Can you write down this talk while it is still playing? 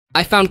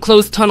I found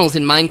closed tunnels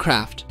in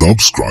Minecraft.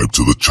 Subscribe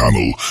to the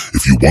channel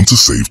if you want to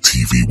save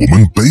TV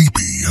Woman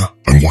Baby.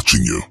 I'm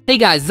watching you. Hey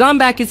guys,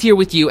 Zomback is here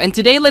with you, and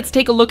today let's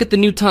take a look at the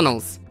new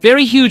tunnels.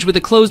 Very huge with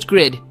a closed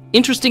grid.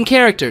 Interesting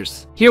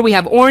characters. Here we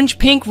have orange,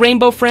 pink,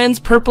 rainbow friends,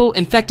 purple,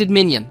 infected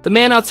minion. The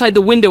man outside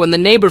the window and the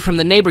neighbor from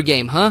the neighbor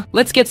game, huh?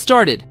 Let's get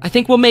started. I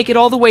think we'll make it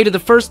all the way to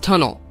the first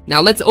tunnel. Now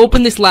let's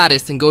open this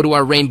lattice and go to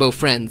our rainbow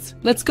friends.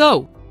 Let's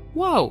go.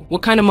 Whoa,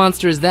 what kind of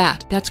monster is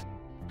that? That's...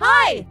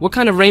 Hi! What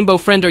kind of rainbow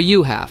friend are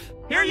you, Half?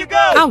 Here you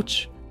go!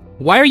 Ouch!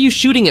 Why are you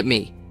shooting at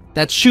me?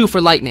 That's shoe for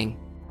lightning.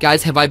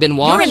 Guys, have I been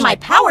washed? You're in my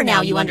power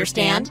now, you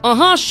understand?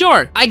 Uh-huh,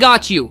 sure. I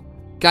got you.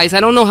 Guys, I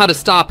don't know how to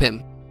stop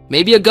him.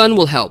 Maybe a gun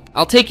will help.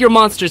 I'll take your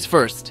monsters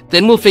first.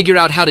 Then we'll figure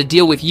out how to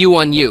deal with you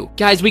on you.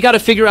 Guys, we gotta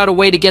figure out a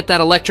way to get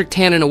that electric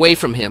tannin away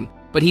from him.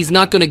 But he's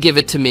not gonna give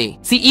it to me.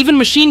 See, even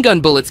machine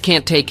gun bullets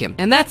can't take him.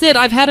 And that's it,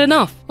 I've had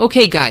enough.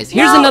 Okay, guys,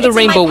 here's another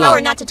rainbow it's in my power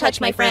wall. not to touch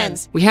my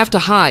friends. We have to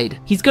hide.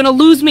 He's gonna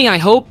lose me, I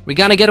hope. We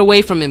gotta get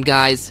away from him,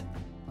 guys.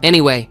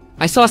 Anyway,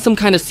 I saw some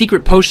kind of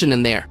secret potion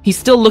in there. He's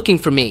still looking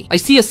for me. I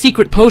see a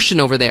secret potion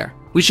over there.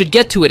 We should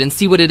get to it and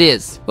see what it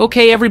is.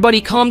 Okay, everybody,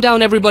 calm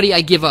down, everybody,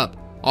 I give up.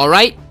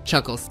 Alright?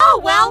 Chuckles.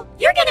 Oh, well,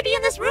 you're gonna be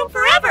in this room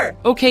forever!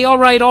 Okay,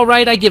 alright,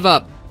 I give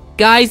up.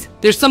 Guys,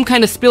 there's some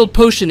kind of spilled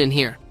potion in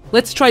here.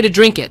 Let's try to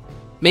drink it.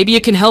 Maybe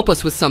it can help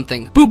us with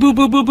something. Boo boo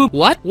boo boo boo.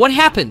 What? What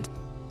happened?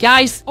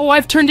 Guys, oh,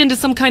 I've turned into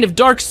some kind of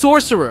dark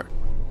sorcerer.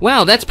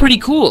 Wow, that's pretty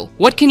cool.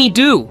 What can he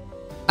do?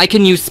 I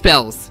can use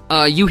spells.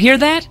 You hear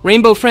that?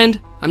 Rainbow friend,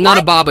 I'm not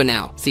a Baba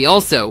now. See,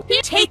 also,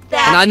 Take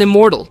that! and I'm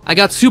immortal. I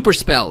got super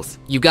spells.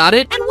 You got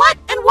it? And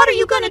what are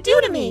you gonna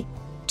do to me?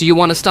 Do you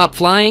want to stop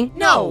flying?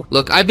 No.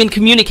 Look, I've been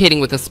communicating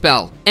with a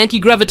spell.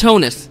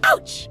 Anti-gravitonus.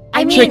 Ouch!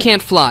 Sure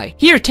can't fly.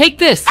 Here, take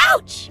this.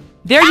 Ouch!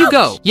 There you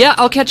go. Ouch! Yeah,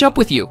 I'll catch up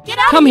with you. Get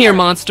out Come of here, here.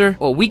 monster.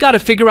 Oh, we gotta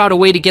figure out a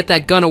way to get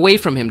that gun away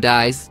from him,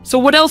 guys. So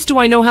what else do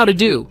I know how to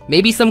do?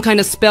 Maybe some kind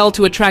of spell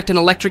to attract an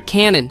electric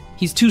cannon.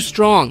 He's too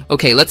strong.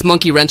 Okay, let's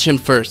monkey wrench him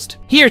first.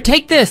 Here,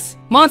 take this.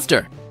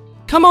 Monster.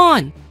 Come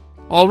on.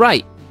 All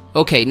right.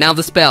 Okay, now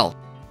the spell.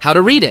 How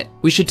to read it.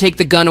 We should take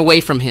the gun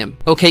away from him.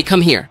 Okay,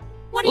 come here.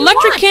 What do you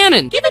Electric want?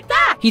 cannon. Give it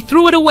back! He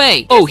threw it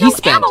away. There's Oh, he no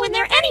spent. ammo in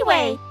there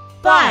anyway!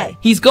 Bye!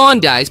 He's gone,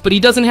 guys, but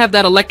he doesn't have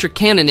that electric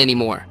cannon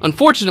anymore.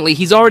 Unfortunately,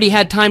 he's already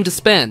had time to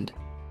spend.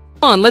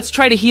 Come on, let's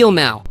try to heal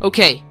now.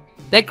 Okay.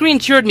 That green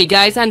cured me,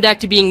 guys. I'm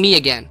back to being me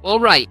again.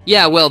 Alright.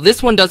 Yeah, well,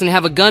 this one doesn't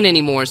have a gun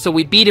anymore, so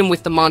we beat him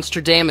with the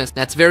Monster Damus.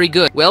 That's very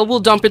good. Well,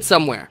 we'll dump it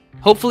somewhere.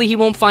 Hopefully he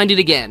won't find it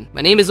again.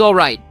 My name is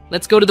Alright.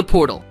 Let's go to the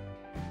portal.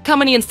 Look how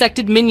many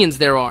infected minions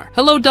there are.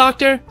 Hello,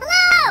 doctor.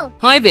 Hello!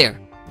 Hi there.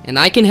 And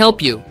I can help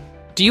you.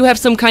 Do you have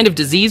some kind of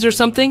disease or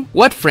something?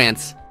 What,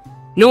 France?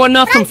 No, I'm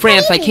not from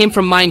France. I came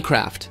from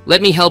Minecraft.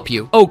 Let me help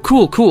you. Oh,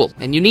 cool.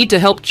 And you need to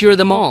help cure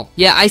them all.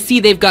 Yeah, I see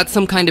they've got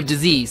some kind of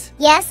disease.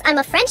 Yes, I'm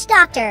a French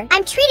doctor.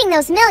 I'm treating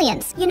those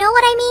millions. You know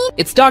what I mean?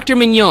 It's Dr.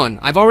 Mignon.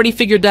 I've already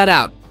figured that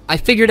out. I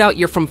figured out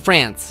you're from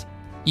France.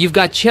 You've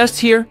got chests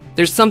here.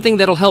 There's something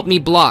that'll help me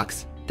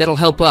blocks. That'll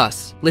help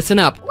us. Listen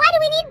up. Why do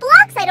we need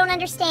blocks? I don't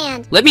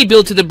understand. Let me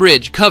build to the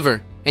bridge,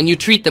 cover, and you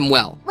treat them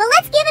well. Well,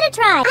 let's give it a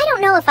try. I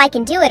don't know if I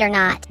can do it or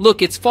not.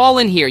 Look, it's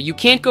fallen here. You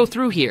can't go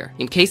through here,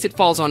 in case it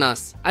falls on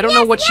us. I don't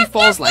know what she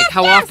falls like.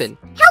 How often?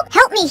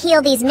 Help me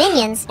heal these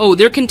minions. Oh,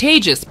 they're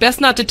contagious.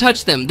 Best not to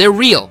touch them. They're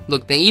real.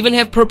 Look, they even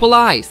have purple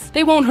eyes.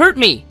 They won't hurt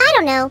me. I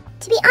don't know.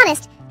 To be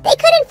honest, they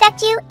could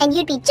infect you and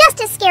you'd be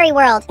just as scary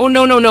world. Oh,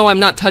 no, I'm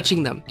not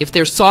touching them. If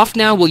they're soft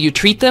now, will you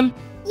treat them?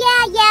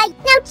 Yeah.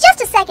 Now,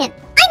 just a second.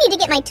 I need to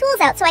get my tools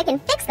out so I can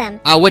fix them.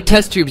 What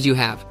test tubes you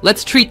have?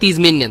 Let's treat these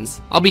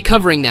minions. I'll be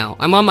covering now.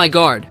 I'm on my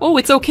guard. Oh,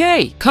 it's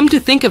okay. Come to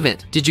think of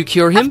it. Did you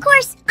cure him? Of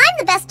course, I'm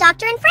the best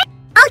doctor in France.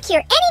 I'll cure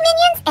any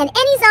minions and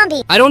any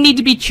zombie. I don't need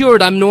to be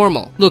cured. I'm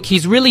normal. Look,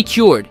 he's really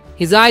cured.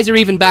 His eyes are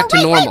even back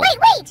to normal.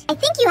 Wait. I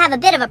think you have a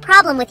bit of a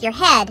problem with your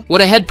head.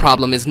 What a head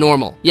problem is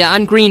normal. Yeah,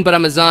 I'm green, but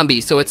I'm a zombie,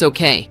 so it's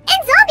okay.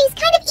 And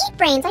zombies kind of eat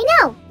brains, I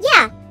know.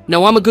 Yeah.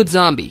 No, I'm a good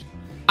zombie.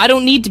 I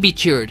don't need to be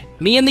cured.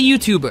 Me and the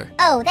YouTuber.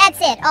 Oh, that's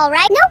it, all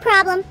right? No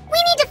problem. We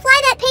need to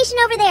fly that patient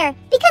over there,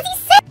 because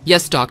he's sick.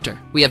 Yes, doctor.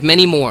 We have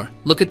many more.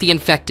 Look at the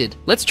infected.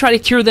 Let's try to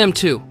cure them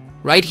too.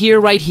 Right here.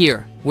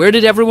 Where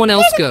did everyone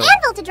else go? There's an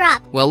anvil to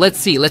drop. Well, let's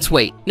see. Let's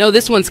wait. No,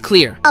 this one's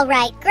clear. All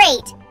right,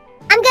 great.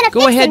 I'm gonna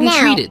Go fix ahead him and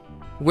now. treat it.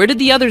 Where did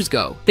the others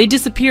go? They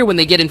disappear when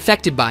they get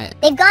infected by it.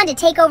 They've gone to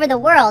take over the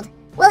world.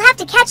 We'll have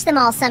to catch them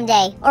all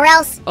someday, or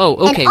else... Oh,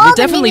 okay. and all We'll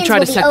the definitely minions try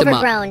to will be set them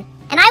up. overgrown,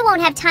 and I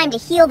won't have time to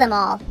heal them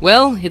all.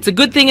 Well, it's a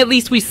good thing at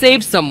least we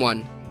saved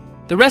someone.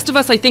 The rest of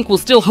us, I think, will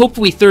still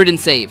hopefully third and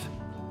save.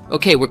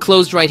 Okay, we're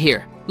closed right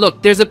here.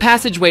 Look, there's a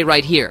passageway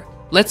right here.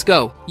 Let's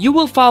go. You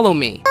will follow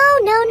me.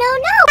 Oh, no.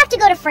 I have to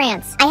go to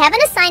France. I have an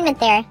assignment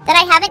there that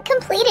I haven't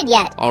completed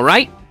yet. All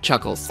right?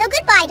 Chuckles. So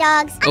goodbye,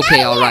 dogs. I'm Okay,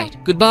 outta all here.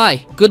 right.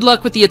 Goodbye. Good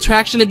luck with the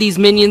attraction of these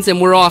minions, and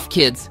we're off,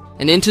 kids.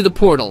 And into the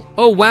portal.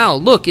 Oh, wow,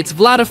 look, it's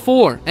Vlada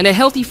 4, and a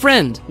healthy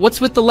friend. What's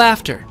with the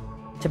laughter?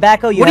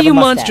 Tobacco, you What have are you a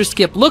monster mustache.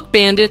 skip? Look,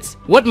 bandits.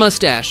 What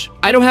mustache?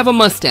 I don't have a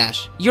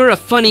mustache. You're a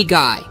funny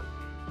guy.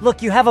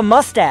 Look, you have a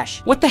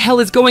mustache. What the hell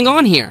is going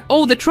on here?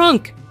 Oh, the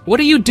trunk. What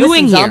are you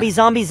doing Listen, here? zombie,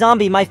 zombie,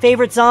 zombie, my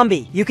favorite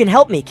zombie. You can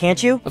help me,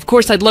 can't you? Of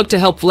course I'd love to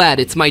help Vlad,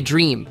 it's my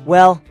dream.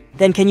 Well,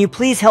 then can you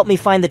please help me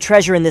find the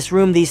treasure in this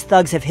room? These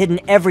thugs have hidden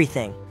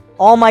everything.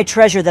 All my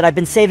treasure that I've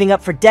been saving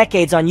up for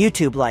decades on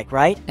YouTube, like,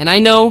 right? And I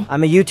know...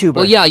 I'm a YouTuber.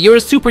 Well, yeah, you're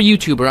a super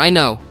YouTuber, I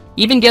know.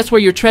 Even guess where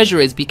your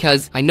treasure is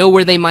because I know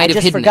where they might have I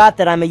just hidden forgot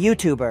that I'm a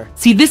YouTuber. it.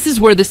 See, this is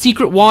where the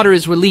secret water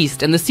is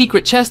released and the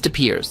secret chest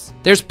appears.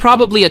 There's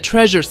probably a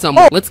treasure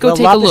somewhere. Let's go well,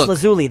 take a lapis look.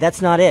 lazuli, that's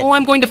not it. Oh,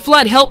 I'm going to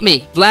flood, help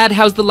me! Vlad,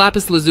 how's the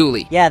lapis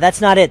lazuli? Yeah, that's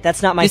not it.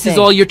 That's not my This thing. is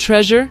all your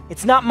treasure?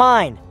 It's not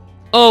mine.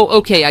 Oh,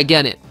 okay, I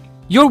get it.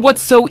 You're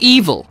what's so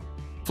evil.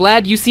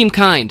 Vlad, you seem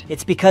kind.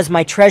 It's because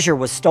my treasure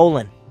was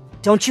stolen.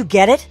 Don't you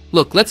get it?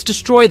 Look, let's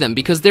destroy them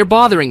because they're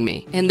bothering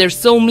me. And they're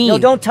so mean. No,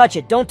 don't touch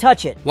it. Don't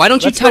touch it. Why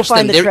don't you Let's go touch them?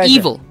 find the They're treasure.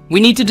 evil. We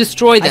need to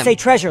destroy them. I say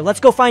treasure. Let's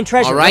go find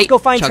treasure. All right, Let's go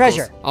find Chuckles.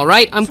 treasure. All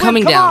right, I'm Swim,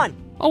 coming come down. on.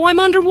 Oh, I'm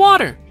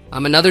underwater.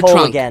 I'm another Hole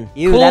trunk. again.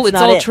 You, cool, that's it's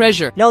not all it.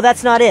 treasure. No,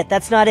 that's not it.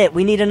 That's not it.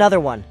 We need another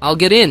one. I'll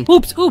get in.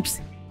 Oops.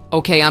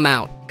 Okay, I'm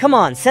out. Come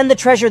on, send the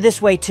treasure this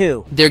way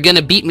too. They're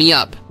gonna beat me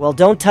up. Well,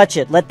 don't touch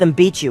it. Let them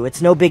beat you.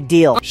 It's no big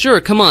deal.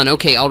 Sure, come on.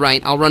 Okay, all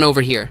right. I'll run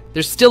over here.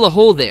 There's still a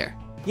hole there.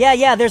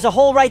 Yeah, there's a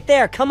hole right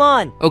there. Come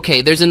on.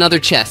 Okay, there's another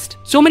chest.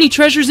 So many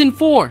treasures in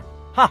 4.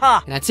 Haha.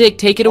 That's it.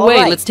 Take it All away.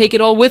 right. Let's take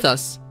it all with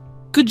us.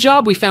 Good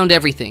job. We found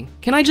everything.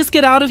 Can I just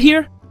get out of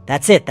here?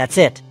 That's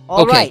it.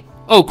 All okay. right.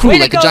 Oh, cool, Way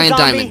to like a go, giant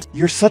zombie. diamond.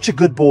 You're such a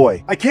good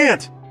boy. I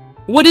can't.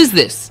 What is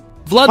this?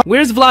 Vlad,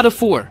 where's Vlada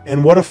 4?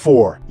 And what a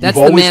 4. That's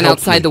You've the always man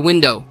helped outside me. the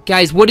window.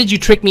 Guys, what did you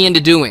trick me into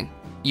doing?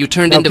 You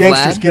turned Now into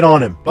gangsters, Vlad? get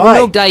on him. Oh Bye.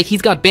 no, Dyke,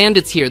 he's got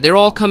bandits here. They're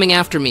all coming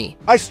after me.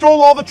 I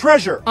stole all the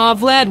treasure.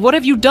 Vlad, what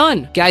have you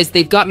done? Guys,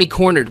 they've got me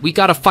cornered. We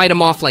gotta fight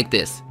them off like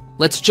this.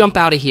 Let's jump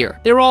out of here.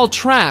 They're all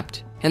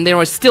trapped, and there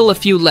are still a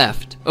few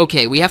left.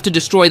 Okay, we have to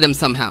destroy them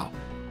somehow.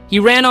 He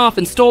ran off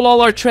and stole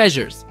all our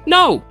treasures.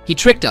 No! He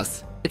tricked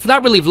us. It's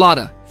not really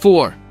Vlada,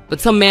 4,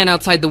 but some man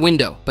outside the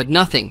window, but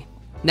nothing.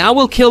 Now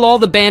we'll kill all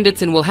the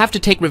bandits and we'll have to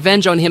take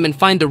revenge on him and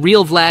find the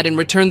real Vlad and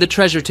return the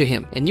treasure to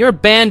him. And you're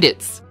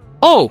bandits.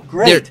 Oh,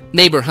 Great. there,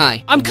 neighbor,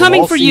 hi. I'm We'll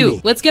coming all for see you.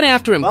 me. Let's get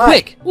after him, Bye.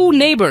 quick. Ooh,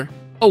 neighbor.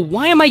 Oh,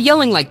 why am I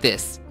yelling like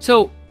this?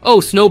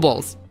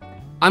 Snowballs.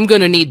 I'm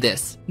gonna need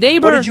this.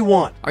 Neighbor! What did you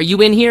want? Are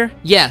you in here?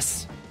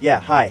 Yes. Yeah,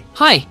 hi.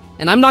 Hi,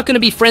 and I'm not gonna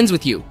be friends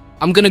with you.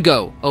 I'm gonna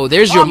go. Oh,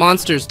 there's your Hop.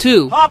 monsters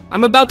too. Hop.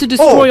 I'm about to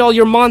destroy Oh. all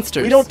your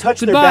monsters. We don't touch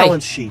their Goodbye.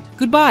 balance sheet.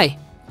 Goodbye.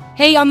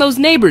 Hey, on those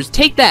neighbors,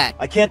 take that.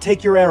 I can't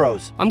take your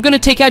arrows. I'm gonna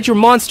take out your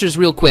monsters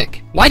real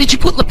quick. Why did you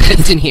put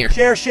Lepens in here?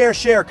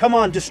 Share. Come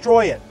on,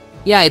 destroy it.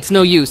 Yeah, it's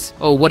no use.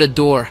 Oh, what a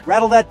door.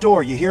 Rattle that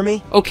door, you hear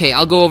me? Okay,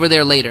 I'll go over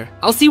there later.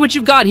 I'll see what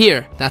you've got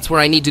here. That's where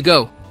I need to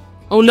go.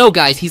 Oh no,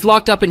 guys, he's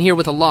locked up in here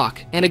with a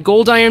lock and a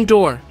gold iron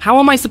door. How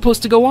am I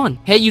supposed to go on?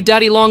 Hey, you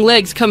daddy long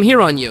legs, come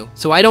here on you.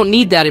 So I don't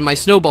need that in my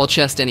snowball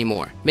chest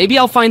anymore. Maybe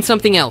I'll find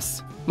something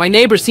else. My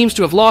neighbor seems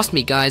to have lost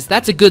me, guys.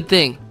 That's a good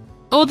thing.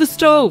 Oh, the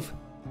stove.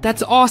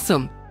 That's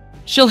awesome.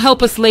 She'll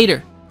help us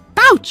later.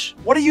 Ouch!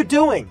 What are you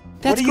doing?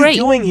 That's what are great.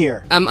 you doing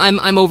here?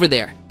 I'm over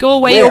there. Go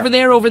away,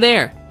 Where? over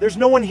there. There's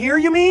no one here,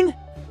 you mean?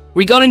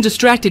 We got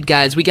distracted,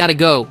 guys. We gotta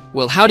go.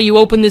 Well, how do you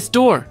open this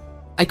door?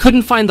 I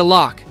couldn't find the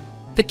lock.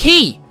 The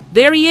key!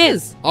 There he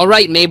is!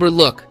 Alright, neighbor,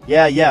 look.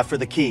 Yeah, for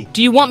the key.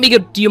 Do you want me to...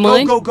 Do you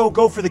mind?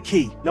 Go for the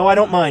key. No, I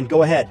don't mind.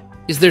 Go ahead.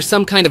 Is there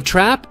some kind of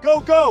trap?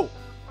 Go!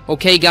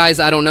 Okay, guys,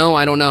 I don't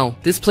know.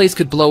 This place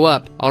could blow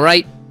up.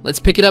 Alright, let's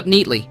pick it up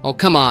neatly. Oh,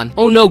 come on.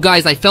 Oh no,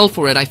 guys, I fell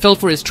for it. I fell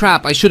for his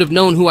trap. I should have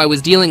known who I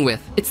was dealing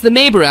with. It's the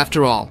neighbor,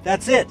 after all.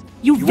 That's it.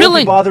 You won't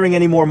villain! be bothering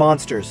any more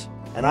monsters.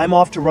 And I'm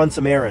off to run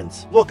some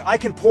errands. Look, I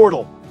can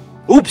portal.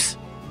 Oops!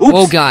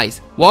 Oh,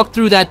 guys, walk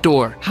through that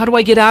door. How do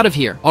I get out of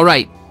here?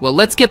 Alright, well,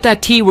 let's get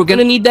that key. We're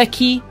gonna need that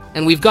key.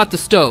 And we've got the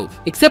stove.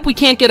 Except we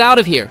can't get out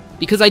of here,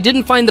 because I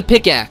didn't find the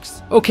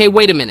pickaxe. Okay,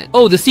 wait a minute.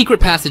 Oh, the secret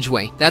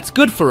passageway. That's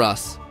good for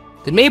us.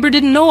 The neighbor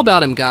didn't know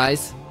about him,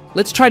 guys.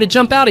 Let's try to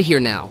jump out of here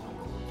now.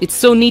 It's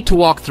so neat to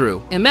walk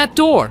through. And that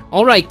door.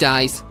 Alright,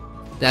 guys.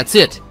 That's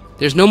it.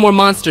 There's no more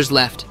monsters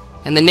left.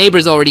 And the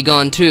neighbor's already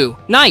gone too.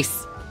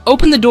 Nice!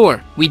 Open the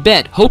door. We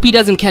bet. Hope he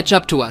doesn't catch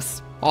up to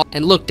us.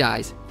 And look,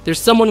 guys. There's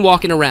someone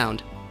walking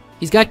around.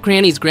 He's got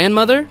Granny's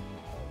grandmother?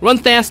 Run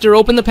faster,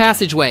 open the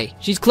passageway.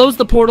 She's closed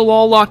the portal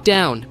all locked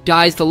down.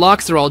 Guys, the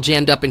locks are all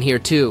jammed up in here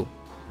too.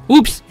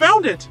 Oops!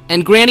 Found it!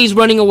 And Granny's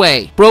running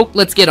away. Broke,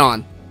 let's get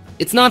on.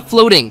 It's not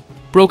floating.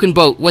 Broken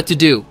boat, what to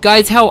do?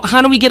 Guys, how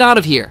do we get out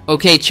of here?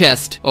 Okay,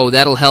 chest. Oh,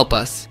 that'll help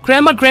us.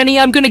 Grandma, Granny,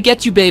 I'm gonna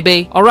get you,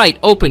 baby. Alright,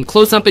 open.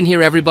 Close up in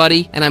here,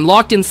 everybody. And I'm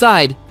locked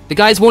inside. The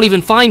guys won't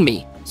even find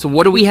me. So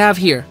what do we have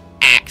here?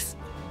 Axe.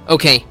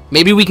 Okay,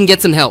 maybe we can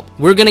get some help.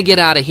 We're gonna get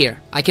out of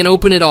here. I can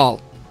open it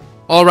all.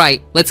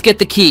 Alright, let's get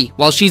the key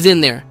while she's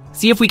in there.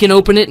 See if we can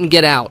open it and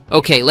get out.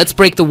 Okay, let's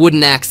break the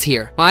wooden axe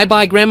here.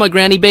 Bye-bye, Grandma,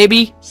 Granny,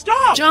 baby.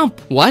 Stop! Jump!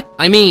 What?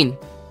 I mean,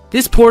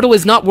 this portal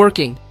is not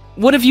working.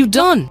 What have you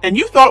done? And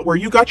you thought where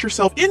you got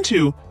yourself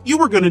into, you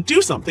were gonna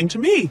do something to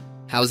me.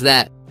 How's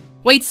that?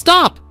 Wait,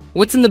 stop!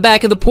 What's in the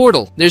back of the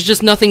portal? There's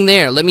just nothing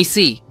there. Let me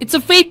see. It's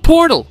a fake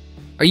portal!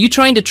 Are you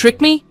trying to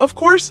trick me? Of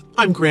course,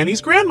 I'm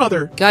Granny's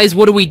grandmother. Guys,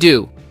 what do we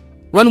do?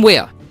 Run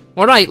where?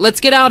 Alright, let's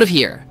get out of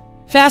here.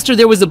 Faster,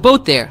 there was a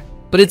boat there,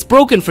 but it's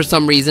broken for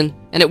some reason,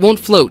 and it won't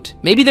float.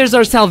 Maybe there's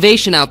our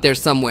salvation out there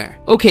somewhere.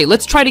 Okay,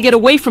 let's try to get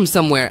away from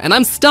somewhere, and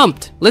I'm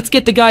stumped. Let's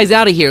get the guys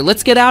out of here.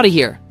 Let's get out of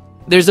here.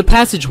 There's a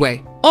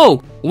passageway.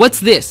 Oh, what's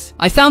this?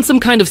 I found some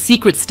kind of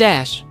secret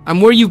stash.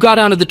 I'm where you got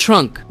out of the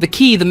trunk. The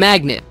key, the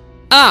magnet.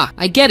 Ah,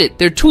 I get it.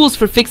 They're tools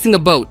for fixing a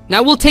boat.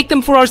 Now we'll take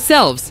them for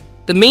ourselves.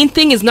 The main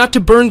thing is not to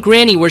burn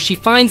Granny where she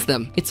finds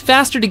them. It's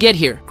faster to get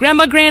here.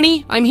 Grandma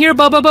Granny, I'm here,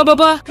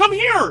 ba-ba-ba-ba-ba. Come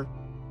here!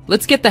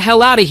 Let's get the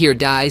hell out of here,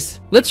 guys.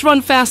 Let's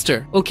run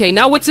faster. Okay,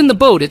 now what's in the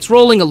boat? It's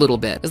rolling a little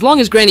bit. As long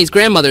as Granny's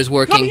grandmother's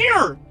working. Come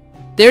here!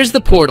 There's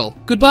the portal.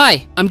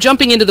 Goodbye. I'm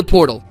jumping into the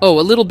portal. Oh,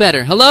 a little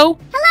better. Hello?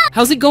 Hello?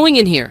 How's it going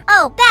in here?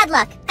 Oh, bad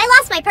luck. I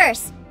lost my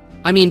purse.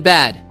 I mean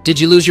bad. Did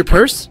you lose your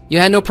purse? You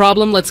had no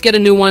problem? Let's get a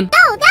new one.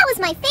 No, that was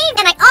my fave.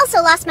 And I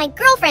also lost my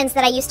girlfriends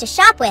that I used to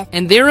shop with.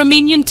 And they're a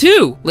minion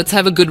too. Let's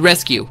have a good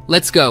rescue.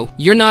 Let's go.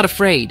 You're not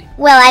afraid.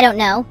 Well, I don't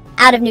know.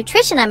 Out of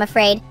nutrition, I'm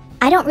afraid.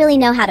 I don't really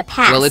know how to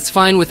pass. Well, it's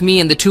fine with me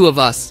and the two of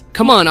us.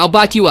 Come on, I'll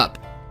back you up.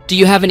 Do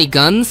you have any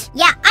guns?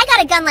 Yeah, I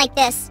got a gun like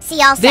this.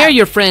 See also. There,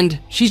 your friend.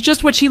 She's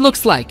just what she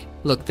looks like.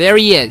 Look, there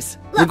he is.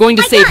 We're Look, going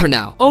to my save gun. her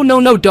now. Oh,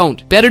 no,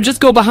 don't. Better just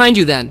go behind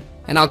you then,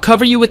 and I'll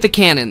cover you with the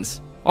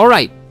cannons.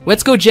 Alright,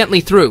 let's go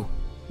gently through.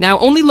 Now,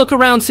 only look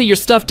around so your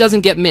stuff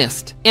doesn't get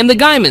missed. And the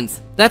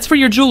diamonds. That's for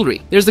your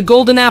jewelry. There's a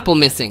golden apple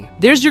missing.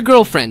 There's your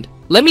girlfriend.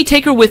 Let me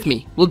take her with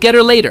me. We'll get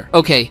her later.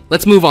 Okay,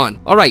 let's move on.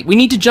 Alright, we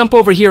need to jump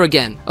over here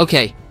again.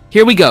 Okay,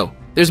 here we go.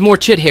 There's more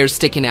chit hairs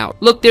sticking out.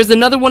 Look, there's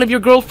another one of your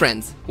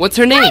girlfriends. What's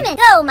her name? Diamond.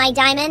 Go, my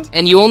diamond.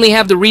 And you only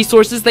have the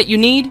resources that you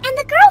need? And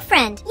the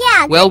girlfriend.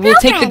 Yeah, Well, the we'll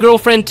take the girlfriend.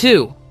 girlfriend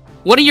too.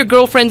 What are your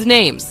girlfriend's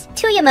names?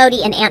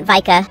 Tuyamodi and Aunt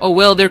Vika. Oh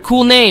well, they're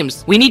cool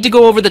names. We need to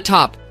go over the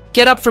top.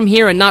 Get up from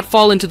here and not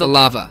fall into the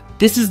lava.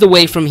 This is the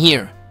way from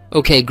here.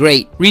 Okay,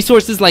 great.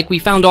 Resources like we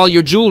found all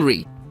your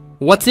jewelry.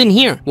 What's in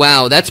here?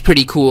 Wow, that's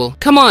pretty cool.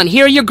 Come on,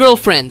 here are your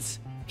girlfriends.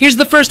 Here's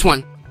the first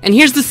one. And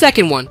here's the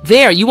second one.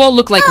 There, you all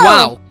look like Oh,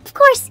 wow. Of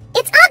course,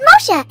 it's Aunt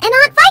Moshe and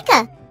Aunt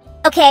Vika.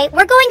 Okay,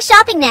 we're going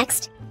shopping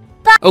next.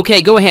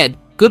 Okay, go ahead.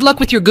 Good luck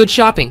with your good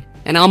shopping.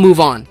 And I'll move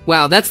on.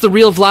 Wow, that's the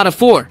real Vlada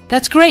 4.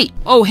 That's great.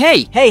 Oh,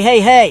 hey.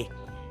 Hey.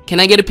 Can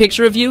I get a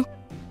picture of you?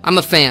 I'm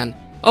a fan.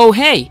 Oh,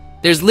 hey.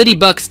 There's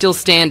Ladybug still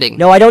standing.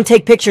 No, I don't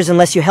take pictures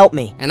unless you help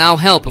me. And I'll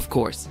help, of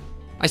course.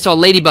 I saw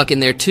Ladybug in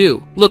there,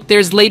 too. Look,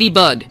 there's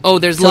Ladybug. Oh,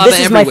 there's So lava this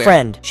is everywhere. my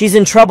friend. She's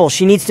in trouble.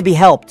 She needs to be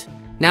helped.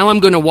 Now I'm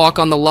gonna walk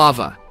on the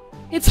lava.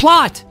 It's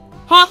hot.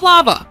 Hot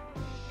lava.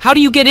 How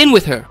do you get in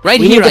with her? Right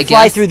We here, need I to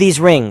fly guess. through these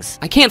rings.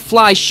 I can't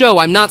fly, show.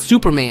 I'm not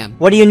Superman.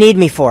 What do you need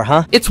me for,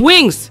 huh? It's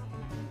wings.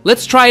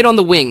 Let's try it on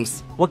the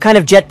wings. What kind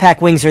of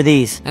jetpack wings are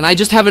these? And I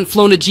just haven't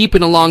flown a Jeep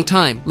in a long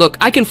time. Look,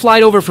 I can fly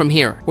it over from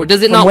here. Or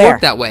does it From not where?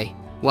 work that way?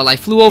 Well, I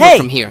flew over Hey!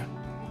 from here.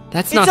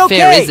 That's It's not okay.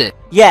 fair, is it?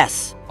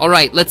 Yes.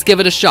 Alright, let's give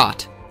it a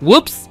shot.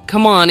 Whoops!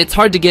 Come on, it's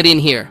hard to get in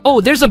here.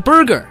 Oh, there's a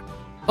burger!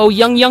 Oh,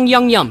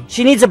 yum.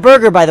 She needs a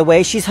burger, by the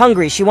way. She's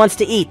hungry. She wants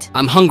to eat.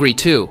 I'm hungry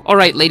too.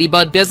 Alright,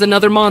 Ladybug, there's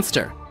another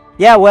monster.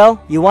 Yeah,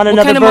 well, you want What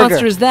another kind of burger.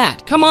 monster is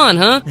that? Come on,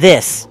 huh?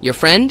 This. Your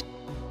friend?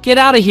 Get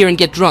out of here and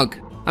get drunk.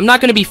 I'm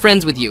not gonna be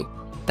friends with you.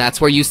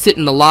 That's where you sit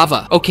in the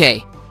lava.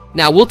 Okay.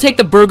 Now we'll take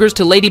the burgers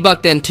to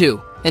Ladybug then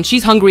too. And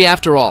she's hungry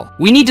after all.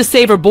 We need to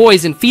save our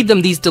boys and feed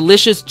them these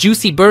delicious,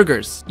 juicy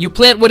burgers. You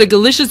plant with a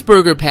delicious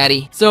burger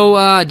patty.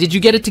 So, did you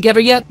get it together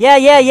yet? Yeah,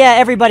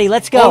 everybody,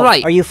 let's go.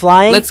 Alright. Are you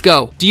flying? Let's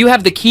go. Do you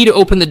have the key to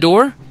open the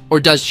door? Or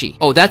does she?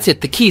 Oh, that's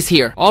it. The key's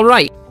here.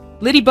 Alright.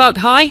 Ladybug,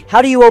 hi.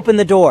 How do you open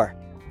the door?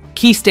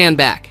 Key, stand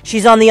back.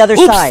 She's on the other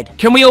Oops! side.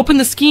 Can we open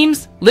the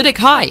schemes? Lydic,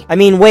 hi. I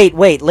mean, wait.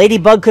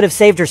 Ladybug could have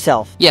saved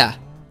herself. Yeah.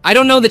 I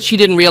don't know that she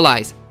didn't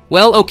realize.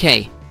 Well,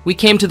 okay. We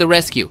came to the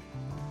rescue.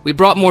 We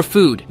brought more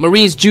food.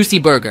 Marie's Juicy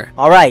Burger.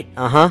 Alright,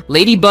 uh-huh.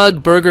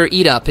 Ladybug Burger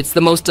Eat Up. It's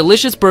the most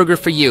delicious burger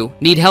for you.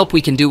 Need help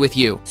we can do with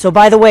you. So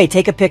by the way,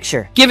 take a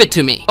picture. Give it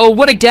to me. Oh,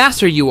 what a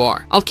gasser you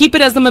are. I'll keep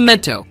it as a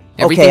memento.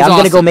 Everything's Okay, I'm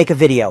gonna awesome. go make a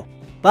video.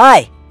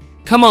 Bye.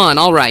 Come on,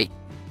 alright.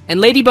 And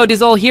Ladybug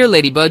is all here,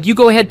 Ladybug. You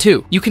go ahead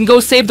too. You can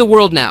go save the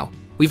world now.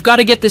 We've got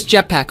to get this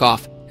jetpack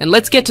off. And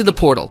let's get to the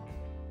portal.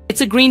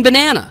 It's a green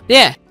banana.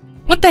 Yeah.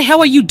 What the hell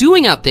are you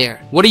doing out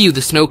there? What are you,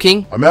 the Snow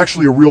King? I'm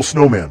actually a real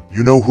snowman.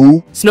 You know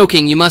who? Snow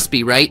King, you must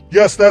be, right?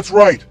 Yes, that's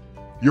right.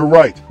 You're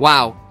right.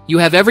 Wow, you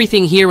have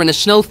everything here in a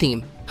snow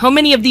theme. How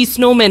many of these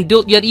snowmen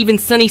built yet even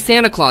sunny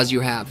Santa Claus you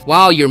have?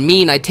 Wow, you're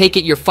mean. I take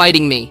it you're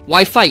fighting me.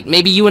 Why fight?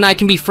 Maybe you and I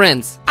can be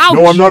friends. Ouch!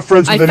 No, I'm not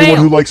friends with I anyone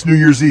failed. who likes New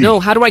Year's Eve. No,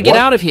 how do I get What?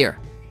 out of here?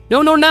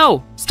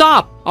 No.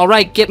 Stop. All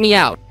right, get me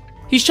out.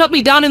 He shut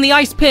me down in the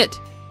ice pit.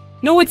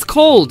 No, it's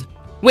cold.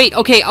 Wait,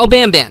 okay, I'll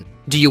Ban.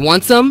 Do you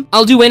want some?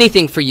 I'll do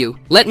anything for you.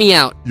 Let me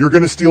out. You're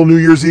gonna steal New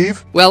Year's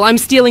Eve? Well, I'm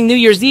stealing New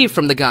Year's Eve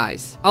from the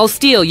guys. I'll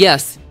steal,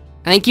 yes.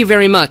 Thank you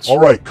very much.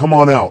 Alright, come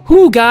on out.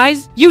 Who,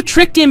 guys? You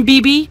tricked him,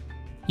 BB.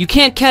 You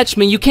can't catch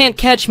me,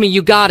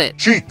 you got it.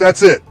 Cheat,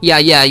 that's it. Yeah,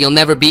 you'll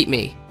never beat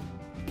me.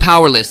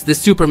 powerless. This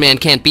Superman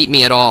can't beat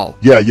me at all.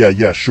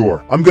 Yeah,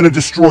 sure. I'm gonna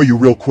destroy you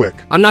real quick.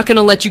 I'm not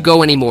gonna let you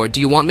go anymore. Do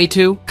you want me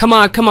to? Come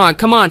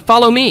on,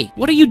 follow me.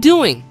 What are you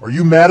doing? Are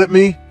you mad at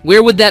me?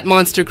 Where would that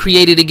monster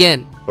create it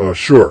again?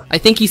 Sure. I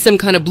think he's some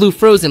kind of blue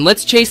frozen.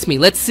 Let's chase me.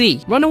 Let's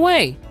see. Run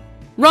away.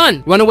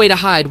 Run away to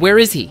hide. Where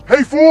is he?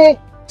 Hey,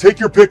 fool! Take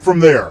your pick from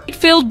there. It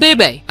failed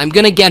Bebe. I'm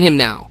gonna get him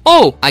now.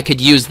 Oh, I could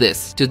use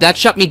this. Did that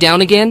shut me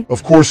down again?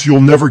 Of course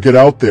you'll never get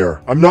out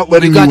there. I'm not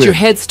letting You you got in. your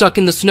head stuck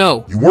in the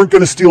snow. You weren't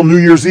gonna steal New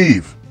Year's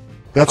Eve.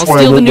 That's I'll why I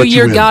steal the won't new let you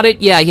year, in. got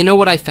it? Yeah, you know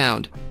what I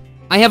found.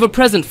 I have a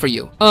present for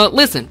you.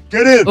 Listen.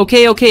 Get in!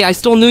 Okay, I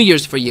stole New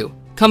Year's for you.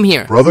 Come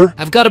here. Brother?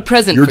 I've got a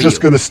present You're for you. just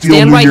gonna steal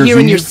Stand New right Year's here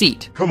in your Eve?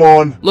 seat. Come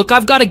on. Look,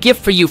 I've got a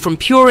gift for you from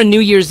Pure and New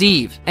Year's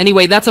Eve.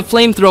 Anyway, that's a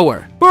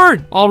flamethrower.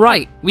 Bird!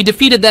 Alright, we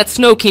defeated that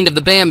Snow King of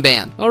the Bam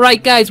Bam.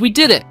 Alright, guys, we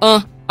did it.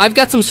 I've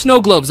got some snow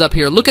globes up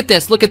here. Look at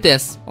this, look at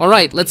this.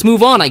 Alright, let's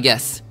move on, I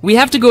guess. We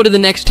have to go to the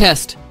next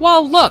test.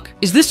 Well, look,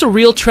 is this a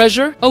real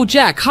treasure? Oh,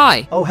 Jack,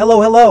 hi. Oh,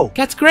 hello.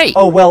 That's great.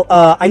 Oh, well,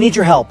 I need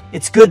your help.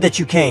 It's good that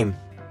you came.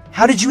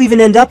 How did you even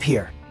end up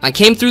here? I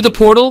came through the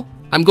portal.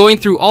 I'm going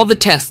through all the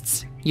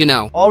tests, you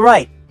know. All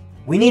right.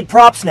 We need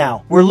props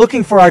now. We're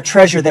looking for our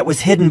treasure that was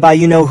hidden by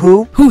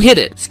you-know-who. Who hid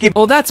it? Skip.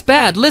 Oh, that's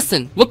bad.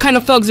 Listen, what kind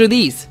of thugs are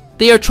these?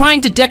 They are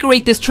trying to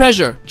decorate this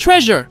treasure.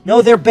 Treasure!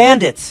 No, they're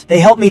bandits. They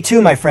help me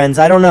too, my friends.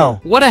 I don't know.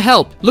 What a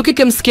help. Look at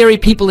them scary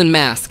people in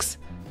masks.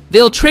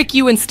 They'll trick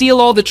you and steal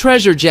all the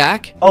treasure,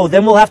 Jack. Oh,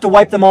 then we'll have to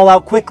wipe them all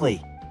out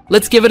quickly.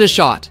 Let's give it a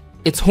shot.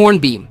 It's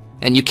Hornbeam,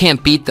 and you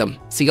can't beat them.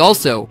 See,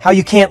 also, How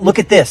you can't look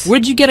at this?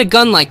 where'd you get a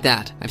gun like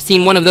that? I've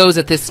seen one of those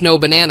at this Snow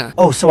Banana.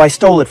 Oh, so I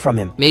stole it from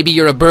him. Maybe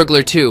you're a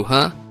burglar too,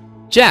 huh?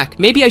 Jack,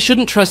 maybe I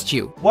shouldn't trust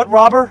you. What,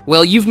 robber?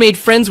 Well, you've made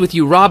friends with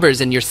you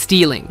robbers and you're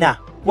stealing. Nah.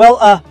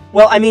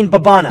 I mean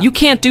Babana. You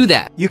can't do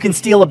that. You can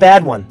steal a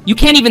bad one. You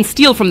can't even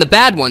steal from the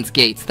bad ones,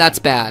 Gates. That's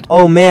bad.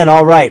 Oh man,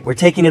 alright. We're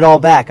taking it all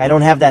back. I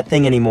don't have that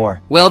thing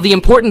anymore. Well, the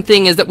important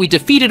thing is that we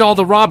defeated all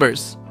the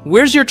robbers.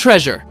 Where's your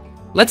treasure?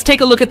 Let's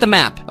take a look at the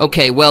map.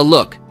 Okay, well,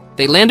 look.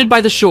 They landed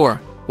by the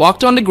shore,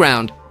 walked on the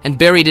ground, and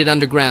buried it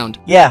underground.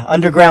 Yeah,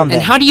 underground then.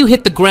 And how do you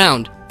hit the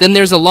ground? Then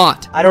there's a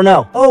lot. I don't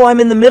know. Oh, I'm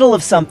in the middle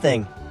of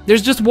something.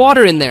 There's just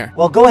water in there.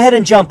 Well, go ahead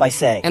and jump, I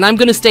say. And I'm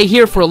gonna stay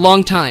here for a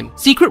long time.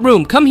 Secret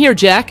room, come here,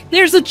 Jack.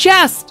 There's a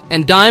chest!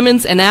 And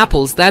diamonds and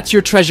apples, that's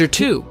your treasure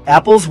too.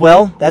 Apples,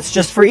 well, that's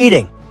just for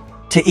eating.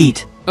 To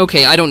eat.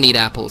 Okay, I don't need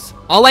apples.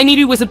 All I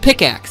needed was a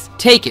pickaxe.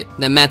 Take it,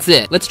 then that's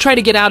it. Let's try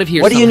to get out of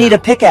here What do you need a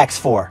somehow. pickaxe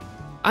for?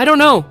 I don't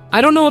know.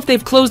 I don't know if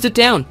they've closed it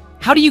down.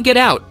 How do you get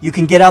out? You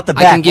can get out the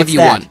back. I can give What's you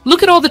that? one.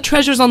 Look at all the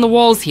treasures on the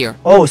walls here.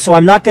 Oh, so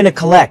I'm not gonna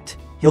collect.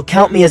 You'll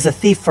count me as a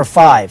thief for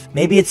 5.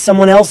 Maybe it's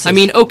someone else's. I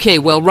mean, okay,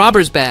 well,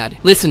 robber's bad.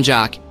 Listen,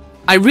 Jock.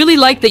 I really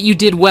like that you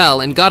did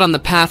well and got on the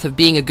path of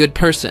being a good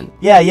person.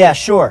 Yeah,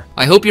 sure.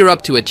 I hope you're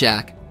up to it,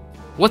 Jack.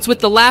 What's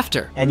with the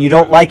laughter? And you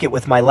don't like it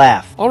with my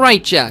laugh.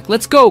 Alright, Jack,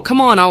 let's go. Come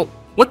on,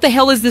 What the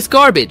hell is this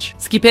garbage?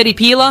 Skippetti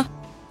Pila?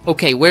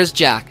 Okay, where's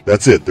Jack?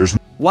 That's it. There's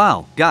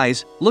Wow,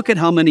 guys, look at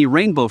how many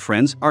rainbow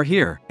friends are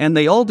here. And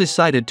they all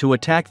decided to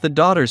attack the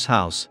daughter's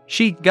house.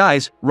 She,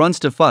 guys, runs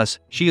to fuss.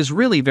 She is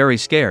really very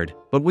scared,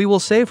 but we will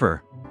save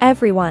her.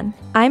 Everyone,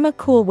 I'm a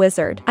cool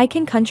wizard. I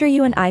can conjure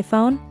you an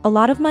iPhone, a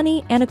lot of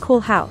money, and a cool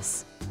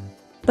house.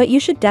 But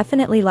you should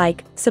definitely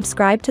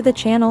subscribe to the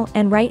channel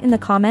and write in the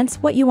comments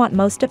what you want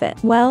most of it.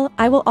 Well,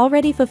 I will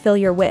already fulfill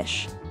your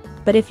wish.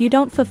 But if you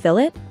don't fulfill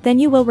it, then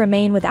you will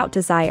remain without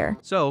desire.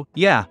 So,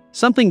 yeah,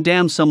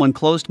 someone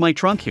closed my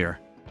trunk here.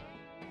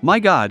 My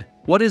god,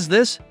 what is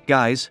this,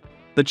 guys?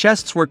 The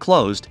chests were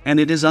closed and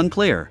it is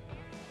unclear.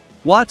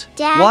 What?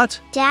 Dad, What?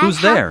 Dad, Who's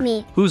help there?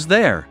 me. Who's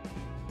there?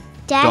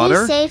 Daddy,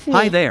 Daughter? save me.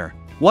 Hi there.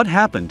 What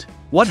happened?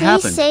 What Please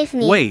happened? save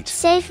me. Wait.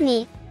 Save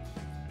me.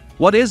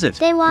 What is it?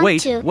 They want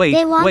wait, to. Wait,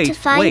 They want wait, to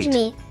find wait.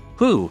 me.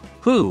 Who?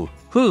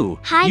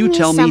 Hide you me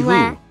tell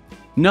somewhere. me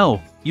who.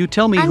 No, you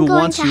tell me I'm who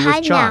going wants to you with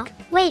hide chalk. now.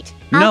 Wait,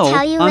 No, I'll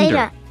tell you under.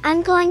 later.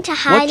 I'm going to What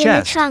hide in the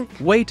chest? trunk.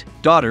 Wait,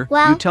 daughter,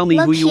 Well, you tell me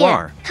look who you here.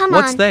 are. Come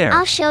What's on, there?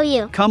 I'll show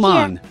you. Come Here,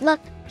 on. Look,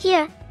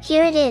 here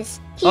it is.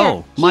 Here,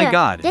 Oh, my here.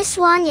 God. This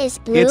one is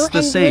blue It's the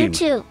and same. blue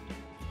too.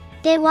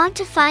 They want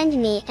to find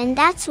me, and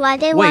that's why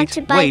they Wait, want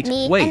to bite wait,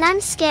 me, wait. and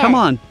I'm scared.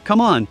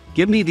 Come on,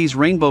 give me these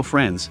rainbow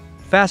friends.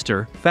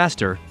 Faster,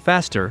 faster,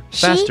 faster,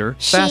 She, faster,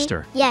 she,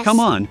 faster. yes. Come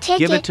on, Take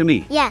give it, it to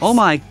me. yes. Oh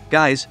my,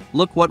 guys,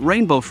 look what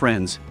rainbow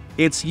friends.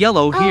 It's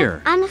yellow Oh,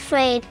 here. I'm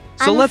afraid.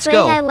 So I'm let's afraid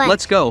go. I went.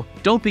 Let's go.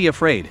 Don't be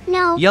afraid.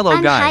 No, Yellow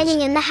I'm guys.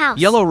 hiding in the house.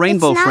 Yellow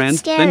rainbow It's not friend,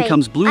 scary. then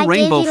comes blue I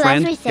rainbow gave you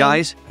friend, everything.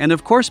 guys, and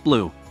of course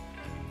blue.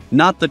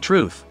 Not the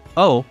truth.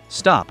 Oh,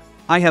 stop.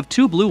 I have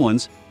 2 blue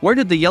ones. Where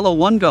did the yellow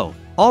one go?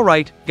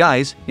 Alright,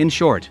 guys, in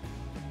short.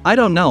 I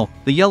don't know,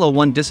 the yellow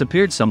one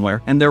disappeared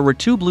somewhere and there were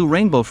 2 blue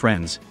rainbow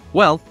friends.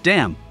 Well,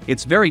 damn,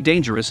 it's very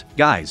dangerous,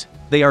 guys.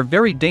 They are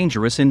very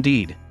dangerous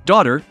indeed.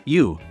 Daughter,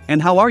 you,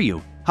 and how are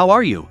you? How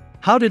are you?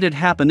 How did it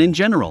happen in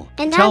general?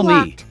 And Tell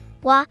I me.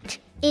 walked.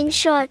 In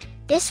short,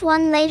 this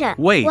one later.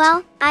 Wait.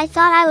 Well, I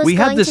thought I was We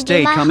had going this to day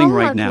do my coming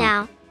right homework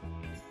now.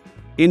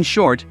 In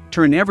short,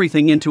 turn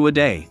everything into a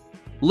day.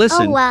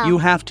 Listen, Oh, well. you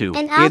have to.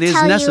 And I'll it is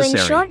tell necessary. you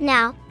in short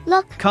now.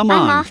 Look, Come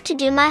I'm on. off to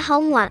do my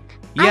homework.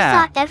 Yeah. I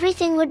thought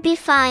everything would be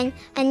fine.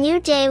 A new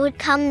day would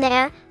come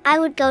there, I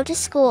would go to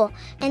school,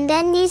 and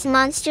then these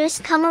monsters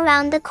come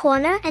around the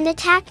corner and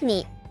attack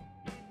me.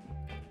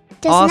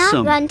 Does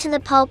Awesome. not run to the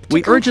Pope to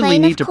We urgently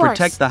complain, need of to course.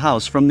 protect the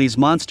house from these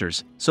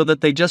monsters, so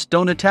that they just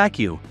don't attack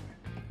you.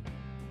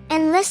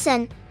 And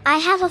listen, I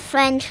have a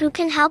friend who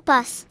can help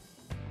us.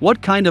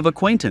 What kind of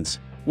acquaintance?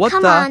 What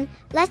Come the? on,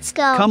 let's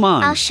go. Come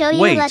on. I'll show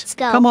you. Wait. Let's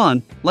go. Come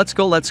on. Let's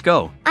go. Let's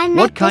go. I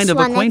met What kind this of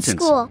one at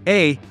acquaintance? school.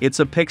 It's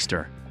a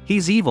Pixter.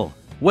 He's evil.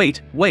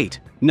 Wait.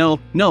 No.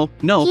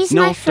 He's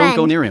no, my friend. don't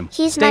go near him.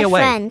 He's Stay my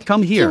away. friend.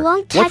 Come here. He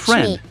won't What touch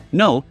friend? me.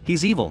 No,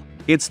 he's evil.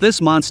 It's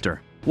this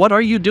monster. What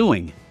are you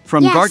doing?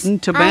 From Yes, Garten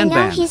to I Ban know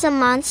Ban. he's a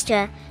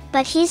monster,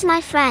 but he's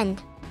my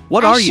friend.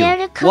 What I are you?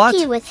 shared a cookie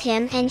What? with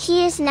him, and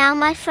he is now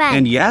my friend.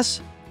 And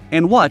yes?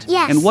 And what?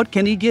 Yes. And what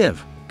can he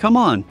give? Come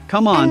on.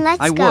 And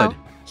let's I go. would.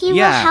 He will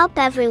Yeah. help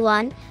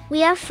everyone.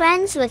 We are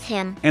friends with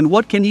him. And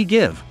what can he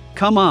give?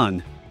 Come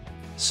on.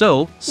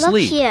 So,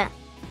 sleep. Look here.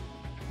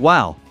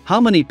 Wow, how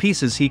many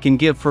pieces he can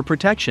give for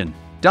protection.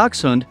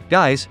 Dachshund,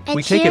 guys, And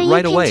we take here it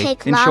right you away, can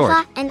take in lava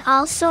short. and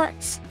all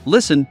sorts.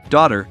 Listen,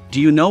 daughter, do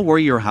you know where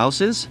your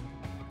house is?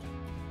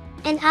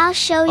 And I'll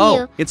show Oh,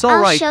 you. it's I'll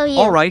alright, show you.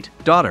 alright,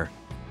 daughter.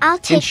 I'll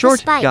take In short,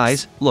 the spikes.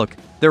 guys, look,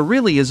 there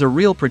really is a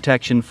real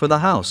protection for the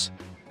house.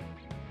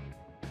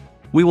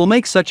 We will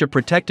make such a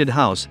protected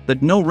house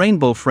that no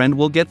rainbow friend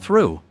will get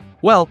through.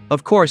 Well,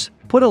 of course,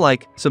 put a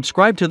like,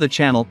 subscribe to the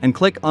channel and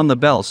click on the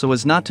bell so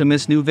as not to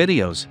miss new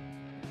videos.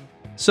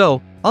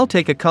 So, I'll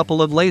take a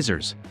couple of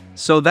lasers.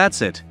 So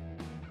that's it.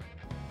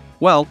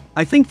 Well,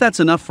 I think that's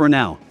enough for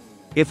now.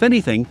 If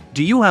anything,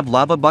 do you have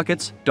lava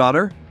buckets,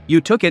 daughter? You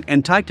took it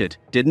and typed it,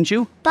 didn't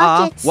you?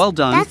 Buckets. Well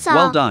done, That's all.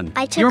 well done.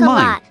 I took You're a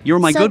mine. lot. You're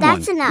my So good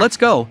that's one. enough.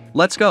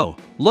 Let's go.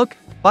 Look,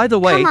 by the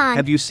way, Come on,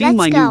 have you seen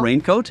my let's new go.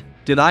 raincoat?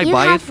 Did I You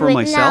buy it have for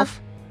written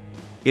myself?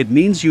 It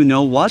means you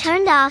know what?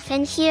 Turned off,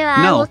 and here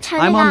I No, will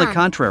turn I'm it on on. the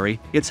contrary,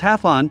 it's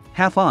half on,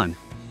 half on.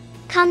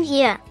 Come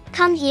here.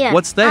 Come here.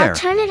 What's there? I'll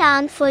turn it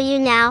on for you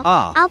now.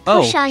 I'll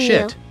push on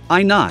shit. you.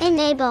 I not.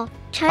 Enable.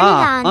 Turn it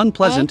on.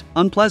 Unpleasant,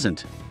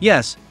 unpleasant.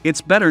 Yes, it's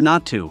better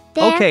not to.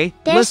 There, Okay,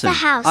 there's listen. the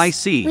house. I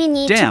see. We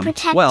need to Damn.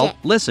 protect well, it.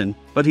 listen,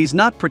 but he's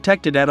not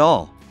protected at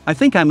all. I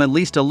think I'm at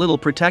least a little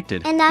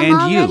protected. And I'm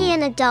already you.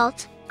 an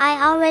adult.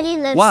 I already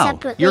live Wow,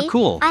 separately. you're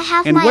cool. I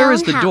have and my where own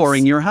is the house. door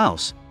in your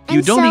house? You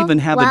And don't so, even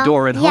have well, a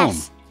door at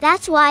yes, home.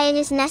 That's why it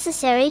is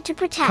necessary to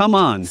protect. Come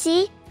on.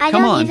 See? I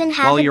Come don't on, even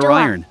have while a you're door.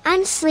 iron.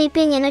 I'm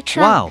sleeping in a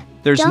trunk. Wow,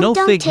 there's no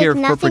don't fig take here for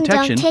nothing,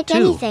 protection, don't take too.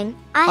 anything.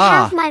 I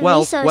have my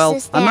resources well,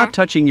 there. I'm not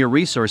touching your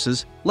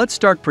resources. Let's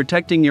start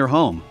protecting your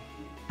home.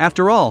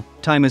 After all,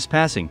 time is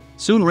passing.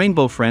 Soon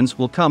rainbow friends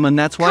will come and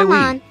that's why Come we...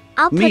 on.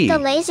 I'll me. put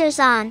the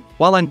lasers on.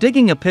 While I'm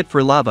digging a pit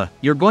for lava,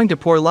 you're going to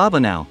pour lava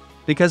now.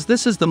 Because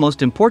this is the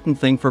most important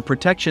thing for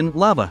protection,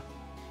 lava.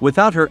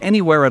 Without her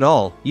anywhere at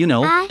all, you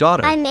know,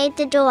 daughter. I made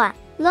the door.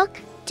 Look,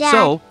 Dad.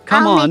 So,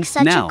 come I'll on, make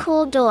such now. a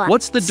cool door.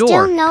 What's the door?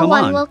 Still no Come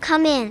one on. will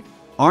come in.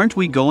 Aren't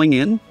we going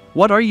in?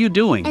 What are you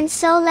doing? And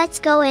so let's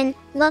go in.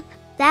 Look,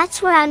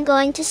 that's where I'm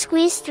going to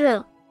squeeze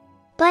through.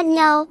 But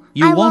no,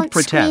 You I won't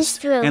squeeze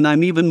protest, through. and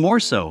I'm even more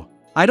so.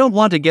 I don't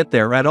want to get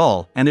there at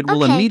all, and it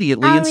will Okay,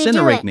 immediately I'll redo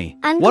incinerate it. me.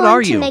 I'm What going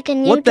are to you? make a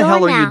new What the hell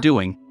door are now. you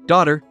doing?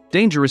 Daughter,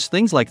 dangerous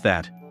things like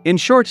that. In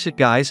short,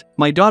 guys,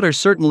 my daughter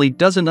certainly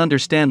doesn't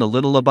understand a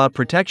little about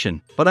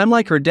protection, but I'm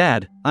like her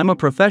dad, I'm a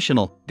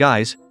professional,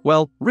 guys,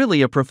 well,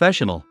 really a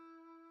professional.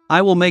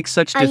 I will make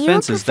such Are you a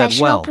defenses that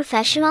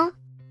professional?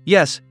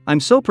 Yes,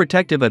 I'm so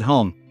protective at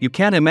home, you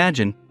can't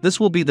imagine, this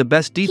will be the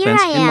best Here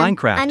defense I in am.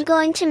 Minecraft. I'm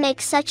going to make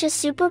such a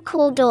super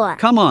cool door.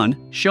 Come on,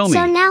 show me.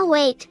 So now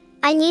wait.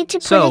 I need to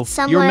put So, it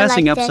somewhere you're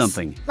messing like up this.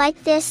 something.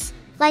 Like this.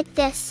 Like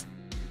this.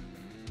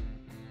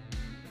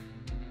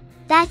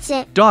 That's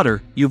it.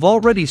 Daughter, you've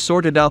already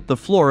sorted out the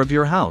floor of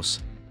your house.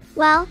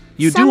 Well,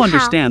 You do somehow,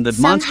 understand that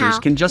monsters somehow,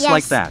 can just yes,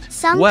 like that.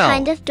 Some Well,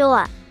 kind of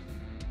door.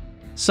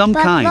 Some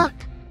But kind. look.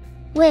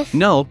 With.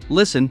 No,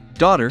 listen,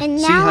 daughter, And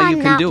see now how you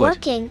I'm can not do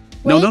working. it.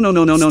 No, Wait, no, no,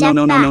 no, no, no, no, step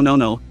no, no, back. no, no,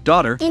 no,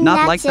 daughter, And not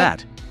that's like it.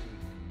 that.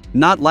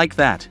 Not like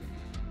that.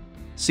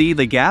 See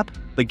the gap?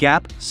 The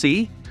gap,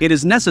 see? It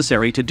is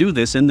necessary to do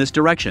this in this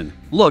direction.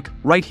 Look,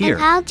 right here.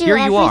 I'll do here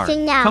you are.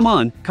 everything now.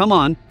 Come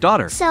on,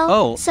 daughter. So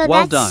well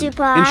that's done.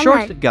 super In short,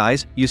 armored.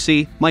 guys, you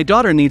see, my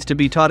daughter needs to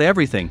be taught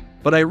everything.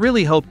 But I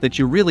really hope that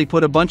you really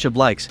put a bunch of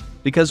likes,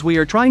 because we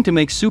are trying to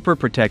make super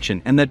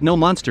protection and that no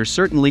monster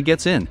certainly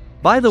gets in.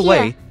 By the Here.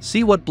 way,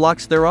 see what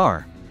blocks there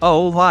are.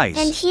 Oh, And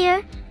nice.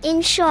 here,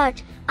 in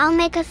short, I'll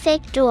make a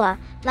fake door.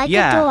 Like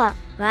Yeah. a door,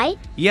 right?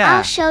 Yeah.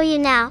 I'll show you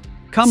now.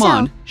 Come So,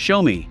 on,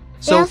 show me.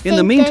 So, they'll in the think there's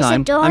a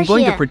meantime, door I'm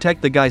going to here.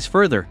 protect the guys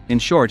further. In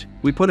short,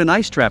 we put an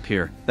ice trap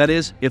here. That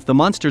is, if the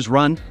monsters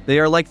run, they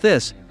are like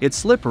this. It's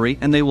slippery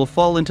and they will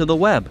fall into the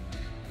web.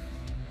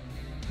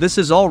 This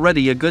is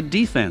already a good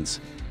defense.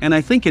 And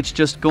I think it's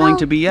just going Oh,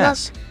 to be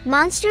yes. Look,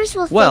 monsters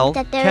will Well,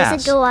 think that there is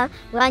Cass. a door,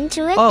 run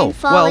to it, Oh, and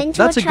fall well, into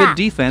that's a a trap.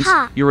 good defense.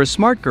 Ha. You're a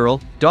smart girl,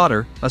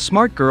 daughter, a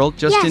smart girl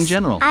just yes, in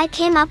general. I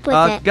came up with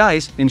it.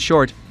 Guys, in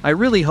short, I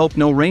really hope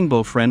no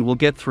rainbow friend will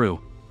get through.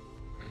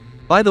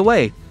 By the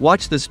way,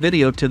 watch this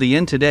video to the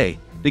end today,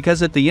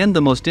 because at the end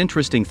the most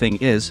interesting thing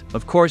is,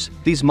 of course,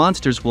 these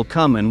monsters will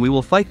come and we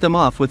will fight them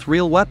off with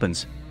real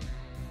weapons.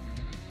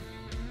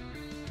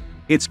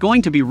 It's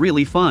going to be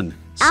really fun.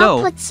 So,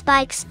 I'll put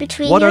spikes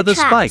between what your are the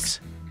traps. spikes?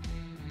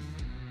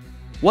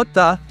 What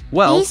the?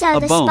 Well, These are a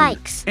the bone.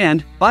 spikes.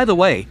 And, by the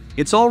way,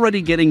 it's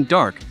already getting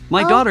dark.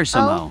 My daughter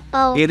somehow.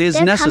 It is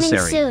they're necessary.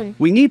 coming soon.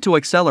 We need to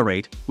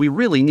accelerate. We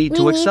really need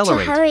to We need to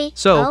accelerate. hurry.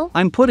 So, Oh.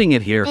 I'm putting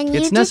it here. And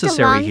It's you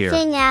necessary did the here. wrong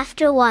thing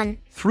after one.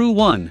 Through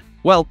one.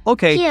 Well,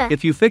 okay, Here.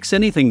 if you fix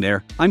anything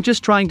there, I'm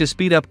just trying to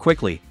speed up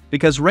quickly,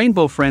 because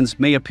rainbow friends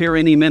may appear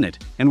any minute,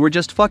 and we're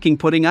just fucking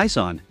putting ice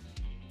on.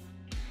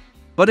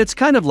 But it's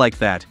kind of like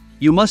that,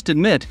 you must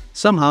admit,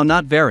 somehow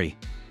not very.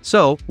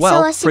 So,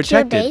 well, a secure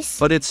protected, base?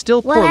 but it's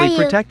still What are poorly you?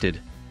 protected.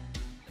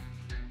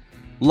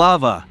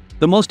 Lava.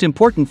 The most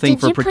important thing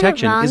Did for you put it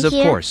protection wrong is, of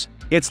here? course,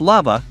 it's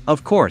lava,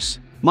 of course.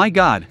 My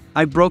god,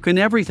 I've broken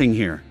everything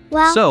here.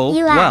 Well, So,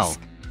 you well. ask.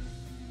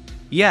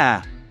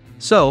 Yeah.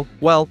 So,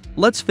 well,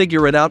 let's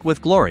figure it out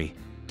with glory.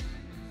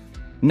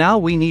 Now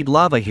we need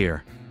lava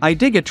here. I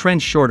dig a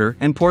trench shorter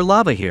and pour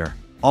lava here.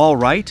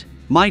 Alright,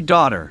 my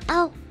daughter.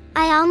 Oh,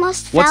 I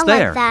almost What's fell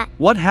there? like that.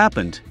 What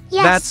happened?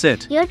 Yes, That's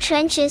it. Your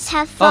trenches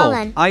have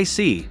fallen. Oh, I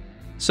see.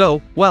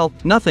 So, well,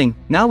 nothing,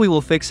 now we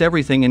will fix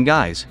everything and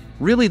guys,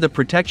 really the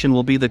protection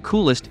will be the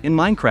coolest in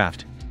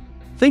Minecraft.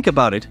 Think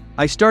about it,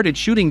 I started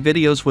shooting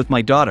videos with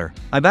my daughter,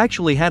 I've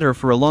actually had her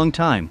for a long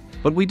time,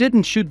 but we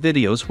didn't shoot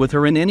videos with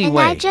her in any And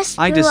way. I just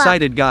grew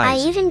decided, up.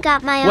 guys. I even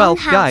got my Well, own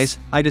house. guys,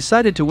 I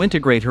decided to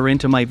integrate her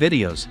into my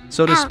videos,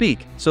 so to Ow.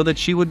 speak, so that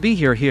she would be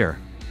here.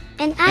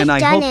 and I've and I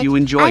done hope it. you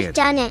enjoy I've it.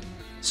 done it.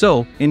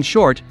 So, in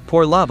short,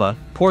 pour lava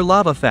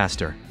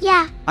faster.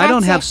 Yeah, I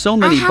don't that's have it. so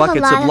many I have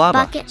buckets a lot of lava,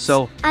 buckets.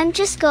 so I'm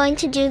just going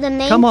to do the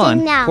main come on,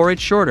 thing now. pour it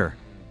shorter.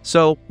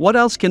 So, what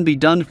else can be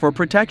done for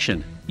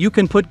protection? You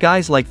can put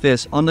guys like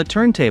this on the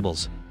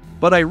turntables.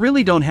 But I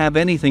really don't have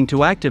anything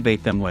to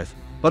activate them with.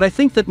 But I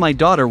think that my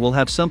daughter will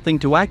have something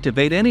to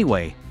activate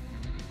anyway.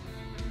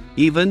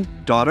 Even,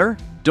 daughter?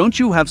 Don't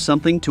you have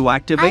something to I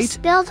activate?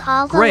 spilled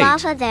all the Great.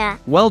 lava there.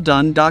 Well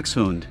done,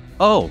 Dachshund.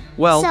 Oh,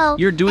 well, so,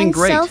 you're doing and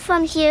great. So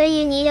from here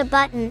you need a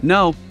button.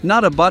 No,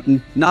 not a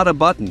button, not a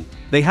button.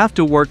 They have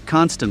to work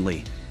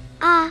constantly.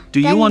 Ah,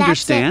 Do then you that's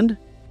understand? it.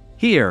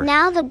 Here.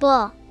 Now the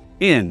bull.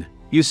 In.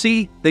 You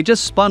see, they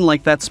just spun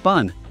like that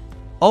spun.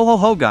 Oh ho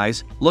ho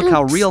guys, look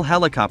how Oops. real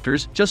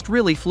helicopters just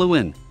really flew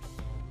in.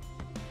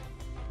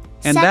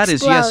 And Sex that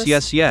is blows.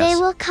 yes. They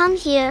will come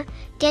here,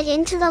 get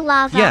into the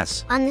lava,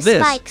 Yes, on the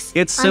this, spikes,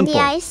 it's on simple. the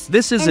ice,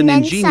 This is and an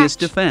then ingenious such.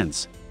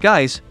 defense.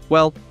 Guys,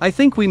 well, I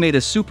think we made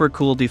a super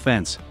cool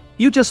defense.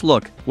 You just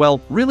look, well,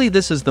 really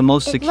this is the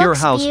most It secure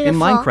looks house in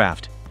beautiful.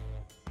 Minecraft.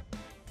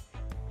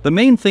 The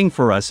main thing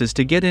for us is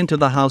to get into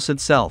the house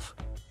itself.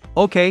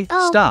 Okay,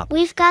 Oh, stop.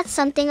 we've got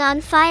something on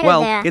fire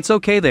Well, there. it's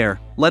okay there,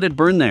 let it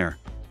burn there.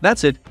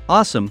 That's it,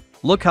 awesome,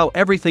 look how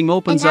everything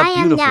opens and up I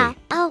am beautifully. now.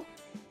 Oh,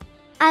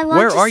 I want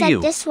Where to are set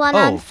you? this one Oh.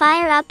 on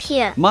fire up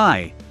here.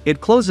 My, it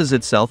closes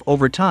itself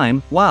over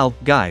time. Wow,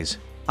 guys.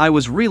 I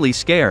was really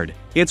scared.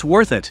 It's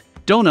worth it.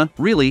 Donna,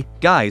 really,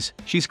 guys,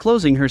 she's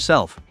closing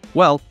herself.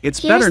 Well, it's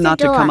Here's better the not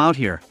to door. come out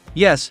here.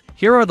 Yes,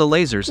 here are the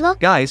lasers. Look,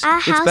 guys, our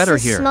it's house better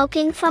is here.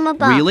 smoking from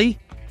above. Really?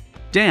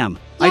 Damn,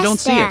 I Yes, don't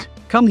see there. it.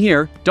 Come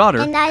here, daughter,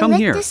 And I come lit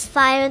here. this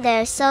fire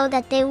there so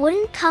that they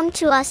wouldn't come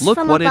to us Look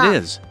from what above. it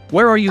is.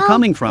 Where are you Oh,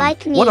 coming from?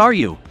 like me. What are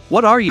you?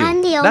 What are you?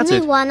 I'm the That's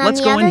only it. one on Let's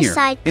the go in other here.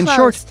 side In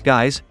short, closed.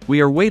 guys,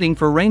 we are waiting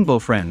for rainbow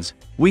friends.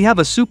 We have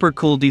a super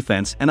cool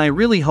defense and I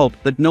really hope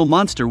that no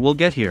monster will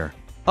get here.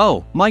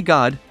 Oh, my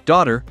god,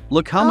 daughter,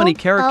 look how many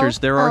characters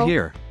there are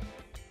here.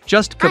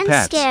 Just I'm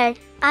capats. scared.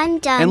 I'm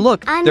done. And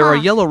look, I'm there are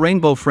off. yellow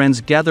rainbow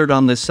friends gathered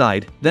on this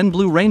side, then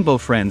blue rainbow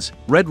friends,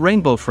 red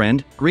rainbow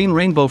friend, green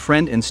rainbow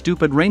friend and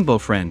stupid rainbow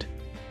friend.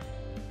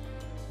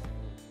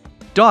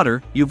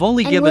 Daughter, you've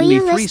only And given will me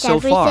you 3 list so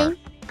far.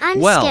 everything? I'm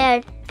Well-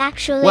 scared,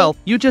 actually. Well,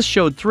 you just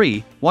showed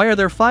 3, why are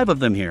there 5 of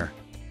them here?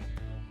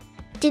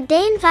 Did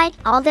they invite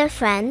all their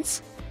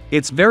friends?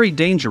 It's very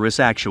dangerous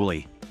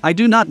actually. I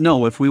do not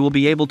know if we will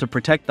be able to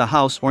protect the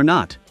house or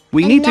not.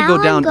 We And need to now go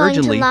I'm down going to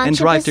urgently and launch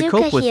a drive to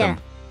bazooka cope with here. them.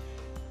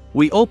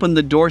 We open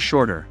the door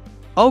shorter.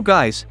 Oh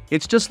guys,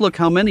 it's just look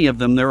how many of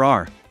them there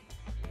are.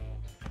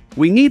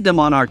 We need them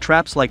on our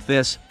traps like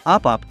this.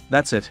 Up,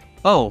 that's it.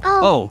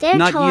 Oh, they're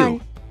not torn.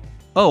 you.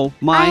 Oh,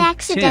 my I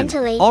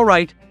accidentally- tin. All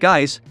right,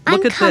 guys,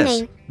 look I'm at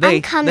coming. this.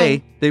 I'm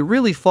coming. They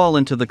really fall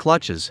into the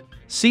clutches.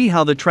 See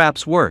how the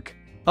traps work.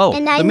 Oh,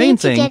 And I the main need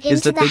to thing get is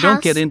into that they the don't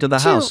house, get into the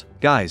too. house,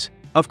 guys.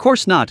 Of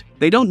course not.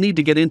 They don't need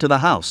to get into the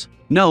house.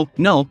 No,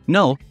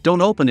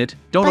 don't open it.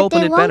 Don't But open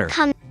they it won't better.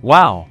 come.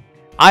 Wow,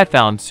 I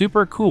found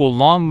super cool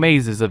long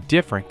mazes of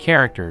different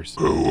characters.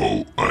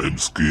 Hello, I'm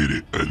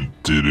Scary and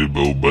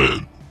Terrible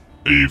Man.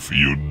 If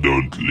you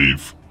don't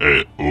leave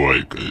a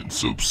like and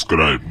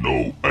subscribe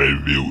now, I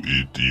will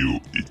eat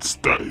you. It's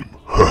time.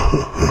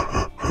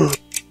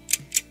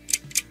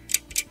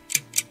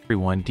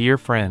 Everyone, dear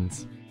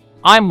friends.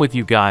 I'm with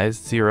you guys,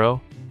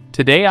 Zero.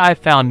 Today I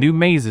found new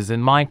mazes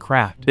in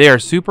Minecraft. They are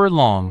super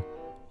long.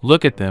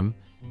 Look at them.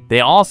 They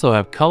also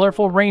have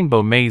colorful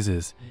rainbow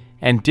mazes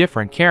and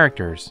different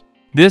characters.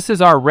 This is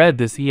our Red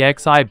this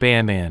EXI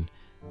Bandman.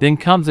 Then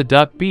comes a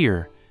Duck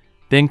Beer.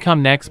 Then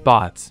come next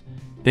Bots.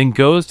 Then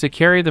goes to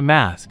Carry the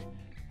Mask.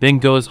 Then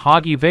goes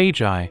Hoggy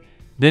Vagi.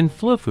 Then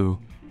Flufu,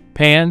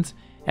 Pans,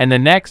 and the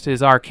next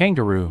is our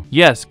Kangaroo.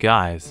 Yes,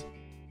 guys.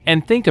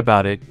 And think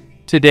about it.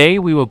 Today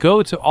we will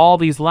go to all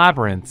these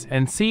labyrinths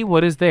and see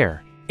what is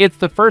there. It's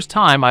the first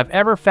time I've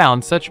ever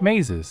found such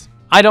mazes.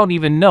 I don't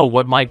even know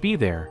what might be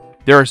there.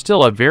 There are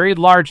still a very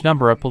large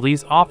number of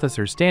police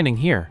officers standing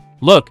here.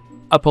 Look,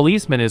 a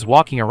policeman is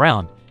walking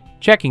around,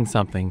 checking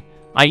something.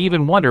 I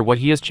even wonder what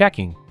he is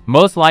checking.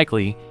 Most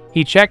likely,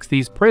 he checks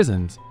these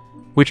prisons,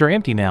 which are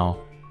empty now.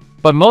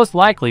 But most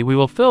likely we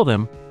will fill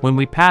them when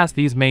we pass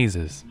these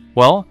mazes.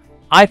 Well,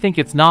 I think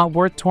it's not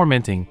worth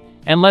tormenting,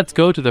 and let's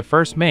go to the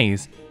first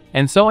maze,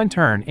 and so in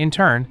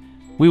turn,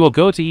 we will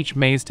go to each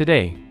maze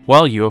today.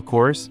 Well, you of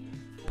course.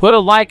 Put a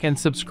like and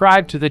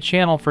subscribe to the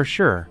channel for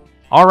sure.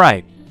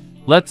 Alright,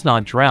 let's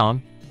not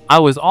drown. I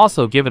was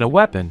also given a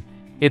weapon.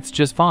 It's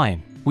just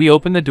fine. We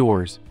open the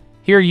doors.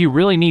 Here you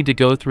really need to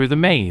go through the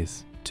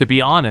maze. To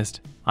be honest,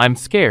 I'm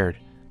scared.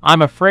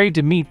 I'm afraid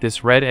to meet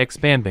this Red X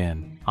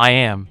Bandman. I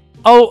am.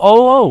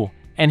 Oh,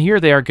 and here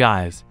they are,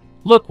 guys.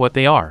 Look what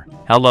they are.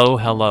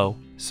 Hello.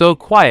 So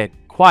quiet.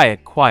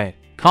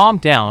 Calm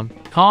down.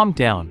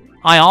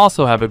 I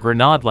also have a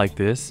grenade like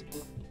this.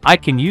 I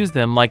can use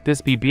them like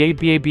this BA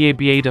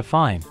to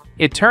find.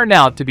 It turned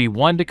out to be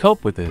one to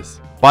cope with this.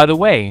 By the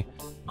way,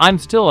 I'm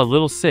still a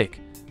little sick,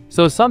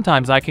 so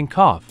sometimes I can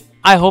cough.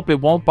 I hope it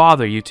won't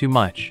bother you too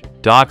much.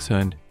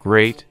 Dachshund,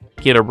 great.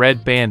 Get a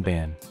Red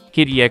Bandman.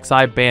 Get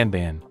EXI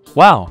Bandman.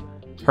 Wow,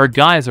 her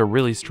guys are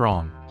really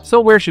strong. So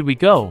where should we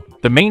go?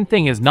 The main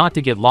thing is not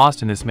to get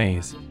lost in this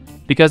maze,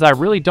 because I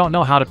really don't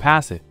know how to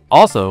pass it.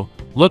 Also,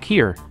 look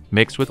here,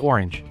 mixed with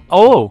orange.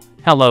 Oh,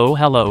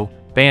 hello,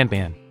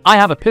 Bandman. I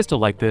have a pistol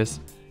like this,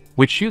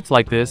 which shoots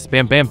like this,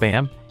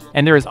 bam,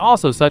 and there is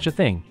also such a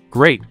thing.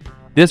 Great.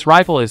 This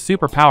rifle is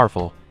super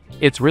powerful.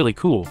 It's really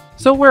cool.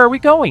 So where are we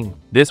going?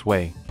 This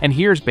way. And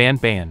here's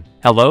Ban.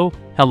 Hello,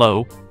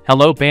 Banchik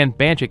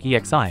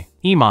EXI.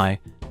 Emai,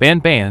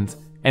 Bans,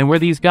 and where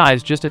these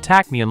guys just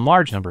attack me in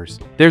large numbers.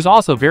 There's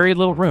also very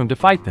little room to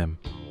fight them.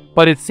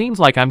 But it seems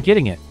like I'm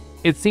getting it.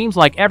 It seems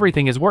like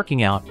everything is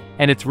working out,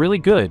 and it's really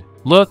good.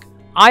 Look,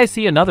 I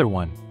see another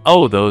one.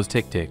 Oh, those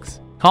ticks.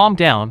 Calm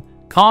down,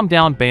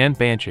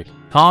 Banchik.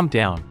 Calm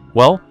down.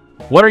 Well,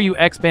 what are you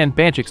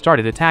Banchik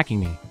started attacking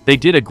me? They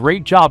did a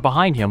great job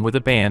behind him with a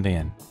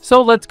Bandan.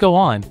 So let's go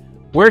on.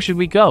 Where should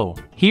we go?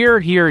 Here,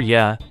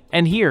 yeah,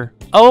 and here.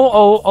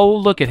 Oh,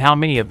 look at how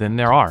many of them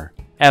there are.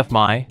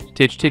 My,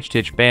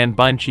 titch,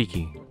 bun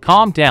cheeky.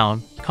 Calm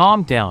down.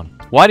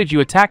 Why did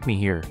you attack me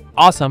here?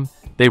 Awesome,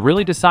 they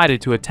really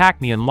decided to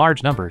attack me in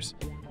large numbers.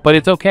 But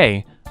it's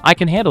okay, I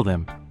can handle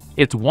them.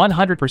 It's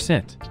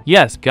 100%.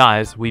 Yes,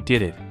 guys, we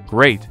did it.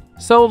 Great.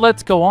 So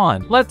let's go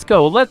on. Let's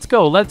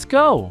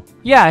go.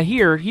 Yeah,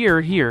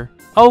 here.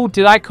 Oh,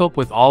 did I cope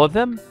with all of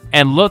them?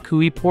 And look who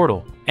he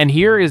portal. And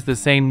here is the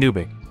same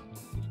Nubik.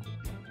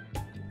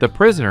 The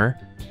prisoner.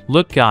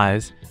 Look,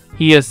 guys,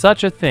 he has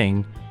such a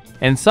thing,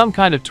 and some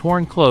kind of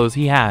torn clothes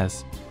he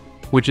has,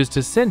 which is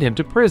to send him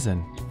to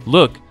prison.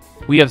 Look,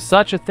 we have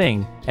such a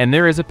thing, and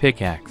there is a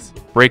pickaxe.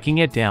 Breaking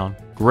it down.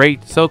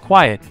 Great, so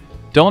quiet.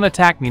 Don't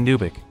attack me,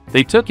 Nubik.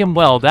 They took him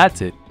well,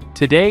 that's it.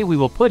 Today we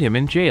will put him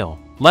in jail.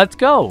 Let's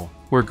go.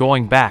 We're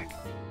going back.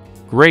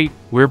 Great,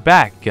 we're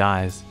back,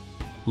 guys.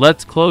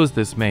 Let's close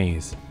this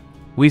maze.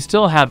 We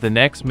still have the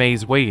next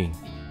maze waiting.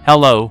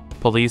 Hello,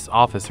 police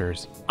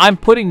officers. I'm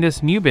putting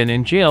this Nubin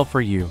in jail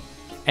for you.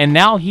 And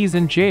now he's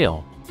in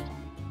jail.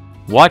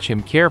 Watch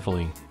him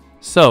carefully.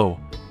 So,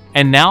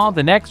 and now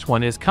the next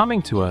one is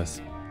coming to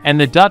us. And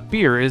the Duck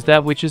Beer is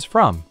that which is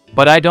from.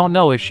 But I don't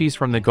know if she's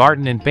from the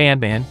garden in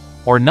Banban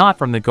or not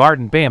from the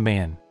garden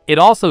Banban. It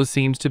also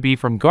seems to be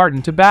from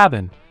garden to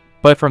Babin.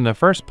 But from the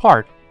first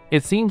part,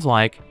 it seems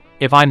like,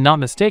 if I'm not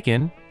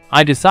mistaken,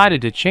 I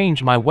decided to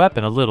change my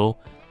weapon a little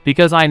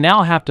because I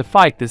now have to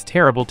fight this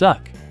terrible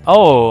duck.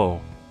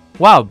 Oh,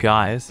 wow,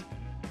 guys.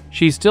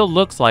 She still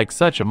looks like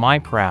such a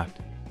Minecraft.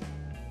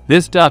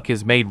 This duck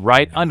is made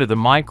right under the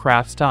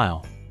Minecraft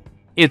style.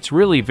 It's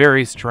really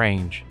very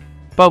strange.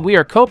 But we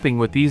are coping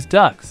with these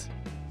ducks.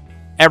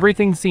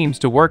 Everything seems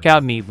to work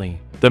out neatly.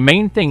 The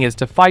main thing is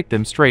to fight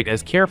them straight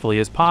as carefully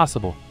as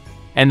possible.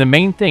 And the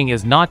main thing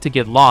is not to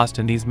get lost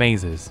in these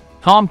mazes.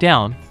 Calm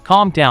down,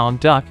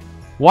 duck.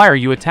 Why are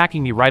you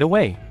attacking me right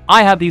away?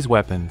 I have these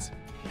weapons.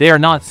 They are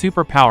not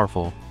super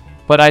powerful,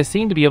 but I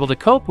seem to be able to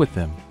cope with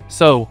them.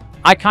 So,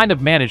 I kind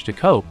of managed to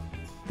cope.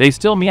 They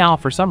still meow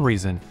for some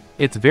reason.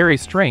 It's very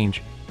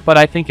strange, but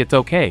I think it's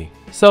okay.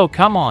 So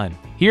come on.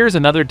 Here's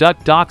another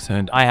duck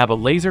dachshund. I have a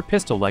laser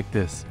pistol like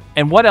this.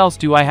 And what else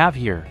do I have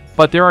here?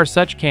 But there are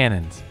such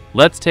cannons.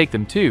 Let's take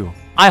them too.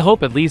 I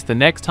hope at least the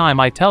next time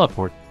I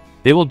teleport,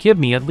 they will give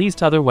me at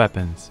least other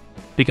weapons.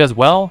 Because,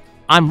 well,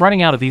 I'm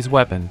running out of these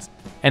weapons,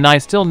 and I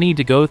still need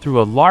to go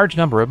through a large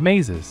number of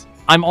mazes.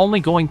 I'm only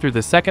going through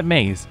the second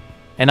maze,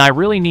 and I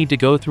really need to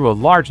go through a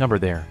large number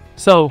there.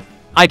 So,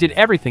 I did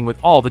everything with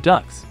all the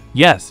ducks.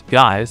 Yes,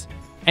 guys.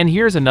 And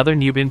here's another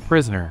Nubian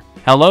prisoner.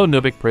 Hello,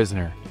 Nubic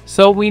prisoner.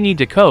 So we need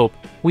to cope.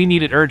 We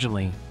need it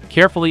urgently.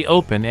 Carefully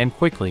open and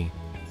quickly.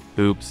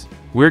 Oops.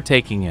 We're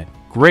taking it.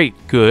 Great,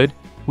 good.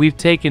 We've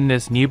taken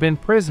this Nubian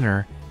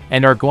prisoner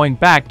and are going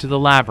back to the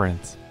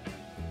labyrinth.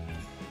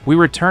 We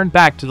return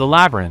back to the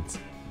labyrinth.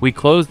 We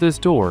close this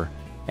door,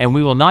 and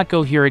we will not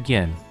go here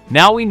again.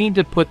 Now we need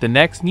to put the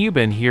next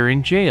Nubian here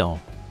in jail.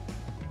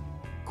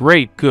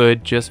 Great,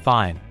 good, just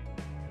fine.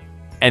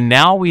 And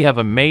now we have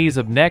a maze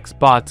of next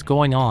bots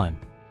going on.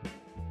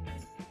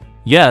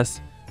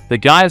 Yes, the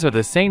guys are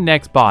the same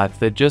next bots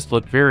that just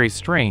look very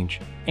strange,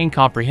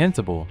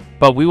 incomprehensible,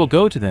 but we will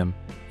go to them,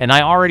 and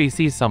I already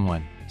see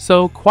someone.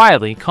 So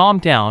quietly, calm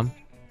down.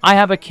 I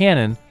have a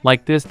cannon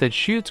like this that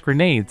shoots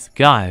grenades,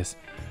 guys,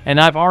 and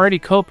I've already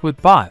coped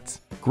with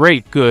bots.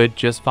 Great, good,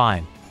 just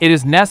fine. It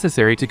is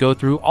necessary to go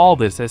through all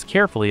this as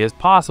carefully as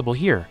possible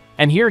here.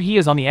 And here he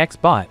is on the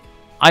X-bot.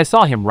 I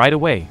saw him right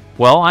away.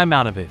 Well, I'm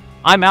out of it.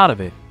 I'm out of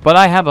it. But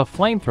I have a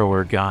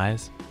flamethrower,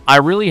 guys. I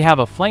really have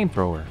a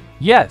flamethrower.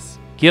 Yes,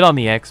 get on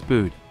the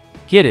X-boot.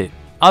 Get it.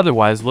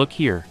 Otherwise, look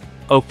here.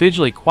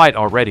 Officially quite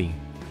already.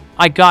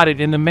 I got it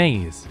in the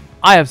maze.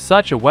 I have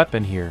such a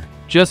weapon here.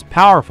 Just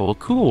powerful,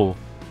 cool.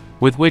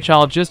 With which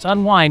I'll just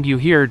unwind you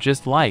here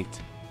just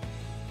light.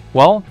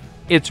 Well,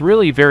 it's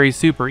really very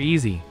super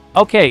easy.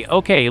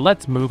 Okay,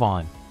 let's move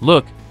on.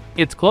 Look,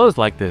 it's closed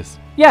like this.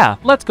 Yeah,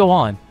 let's go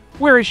on.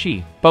 Where is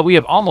she? But we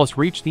have almost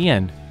reached the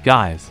end,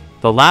 guys.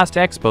 The last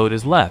X-boat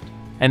is left,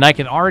 and I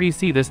can already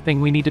see this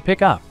thing we need to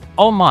pick up.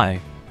 Oh my,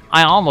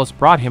 I almost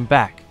brought him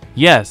back.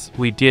 Yes,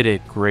 we did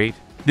it, great.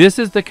 This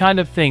is the kind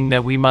of thing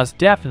that we must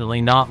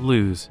definitely not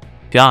lose,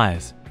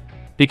 guys.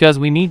 Because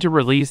we need to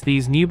release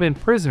these Nubian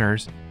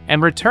prisoners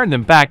and return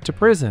them back to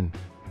prison.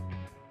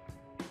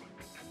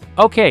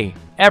 Okay,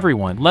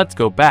 everyone, let's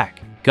go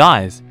back.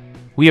 Guys,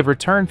 we have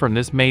returned from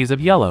this maze of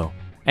yellow,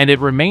 and it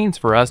remains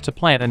for us to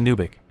plant a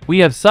Nubic. We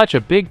have such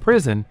a big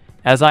prison,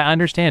 as I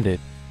understand it,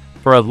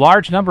 for a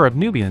large number of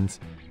Nubians,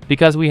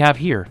 because we have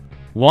here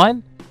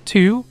 1,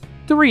 2,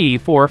 3,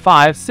 4,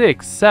 5,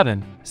 6,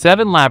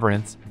 7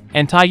 labyrinths,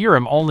 and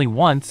Tyurum only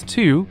once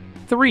 2,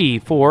 3,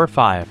 4,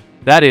 5.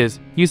 That is,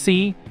 you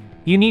see,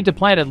 you need to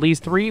plant at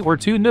least 3 or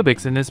 2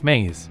 Nubics in this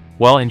maze.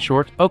 Well, in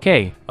short,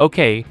 okay,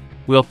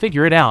 we'll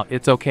figure it out,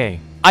 it's okay.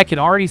 I can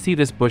already see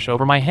this bush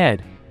over my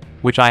head,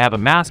 which I have a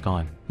mask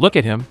on. Look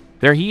at him,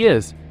 there he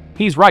is.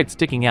 He's right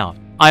sticking out.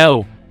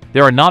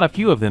 There are not a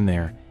few of them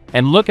there.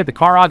 And look at the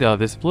Karaga of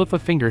this floof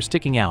of finger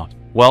sticking out.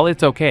 Well,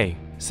 it's okay.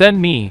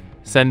 Send me.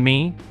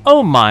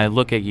 Oh my,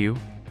 look at you.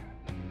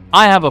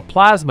 I have a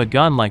plasma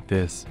gun like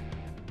this,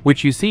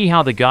 which you see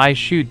how the guys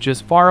shoot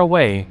just far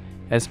away,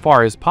 as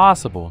far as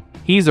possible.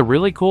 He's a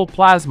really cool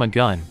plasma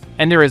gun.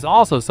 And there is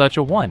also such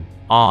a one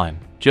on.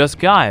 Just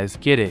guys,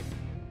 get it.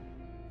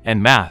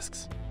 And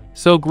masks.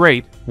 So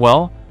great.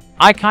 Well,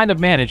 I kind of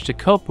managed to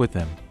cope with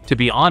them. To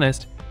be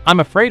honest, I'm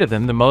afraid of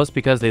them the most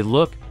because they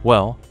look,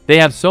 well, they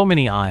have so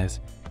many eyes.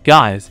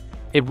 Guys,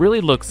 it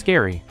really looks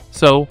scary.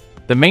 So,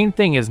 the main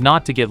thing is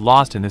not to get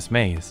lost in this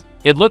maze.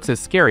 It looks as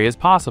scary as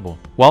possible.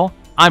 Well,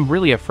 I'm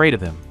really afraid of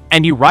them.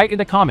 And you write in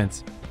the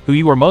comments who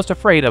you are most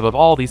afraid of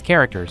all these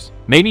characters.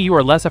 Maybe you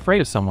are less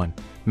afraid of someone.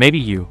 Maybe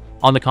you,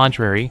 on the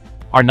contrary,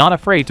 are not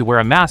afraid to wear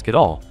a mask at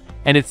all.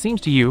 And it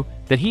seems to you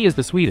that he is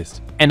the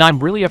sweetest. And I'm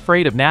really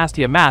afraid of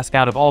Nasty a mask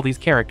out of all these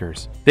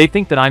characters. They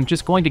think that I'm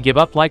just going to give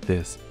up like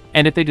this.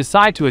 And if they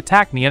decide to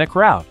attack me in a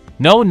crowd.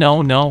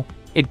 No.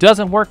 It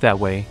doesn't work that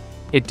way.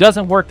 It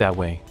doesn't work that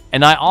way.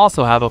 And I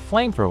also have a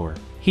flamethrower.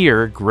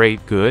 Here,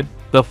 great, good.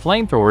 The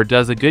flamethrower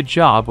does a good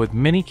job with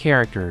many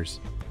characters.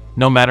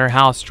 No matter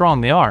how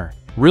strong they are.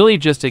 Really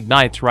just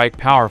ignites right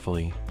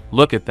powerfully.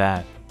 Look at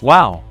that.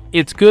 Wow.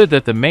 It's good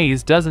that the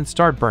maze doesn't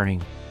start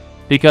burning.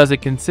 Because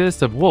it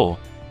consists of wool.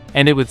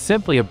 And it would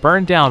simply have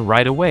burned down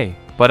right away.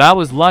 But I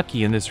was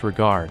lucky in this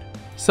regard.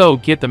 So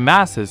get the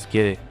masses,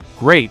 get it.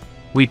 Great.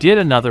 We did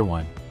another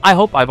one. I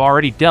hope I've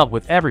already dealt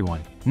with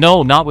everyone.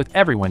 No, not with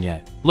everyone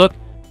yet. Look,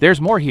 there's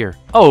more here.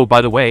 Oh,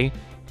 by the way,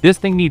 this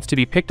thing needs to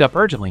be picked up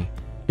urgently,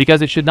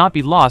 because it should not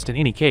be lost in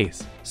any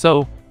case.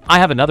 So, I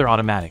have another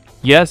automatic.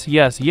 Yes,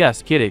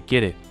 get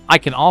it. I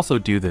can also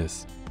do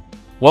this.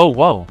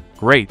 Whoa,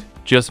 great.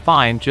 Just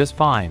fine.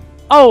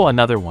 Oh,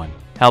 another one.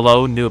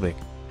 Hello, Nubic.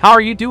 How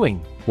are you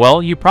doing?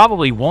 Well, you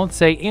probably won't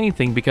say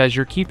anything because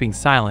you're keeping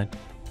silent,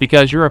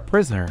 because you're a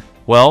prisoner.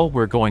 Well,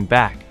 we're going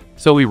back.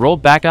 So we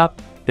rolled back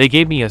up, they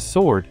gave me a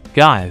sword,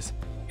 guys.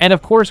 And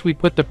of course we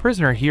put the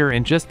prisoner here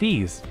in just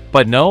these.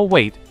 But no,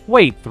 wait,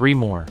 3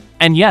 more.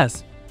 And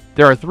yes,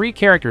 there are 3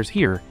 characters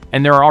here,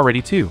 and there are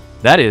already 2.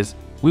 That is,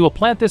 we will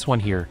plant this one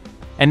here,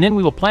 and then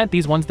we will plant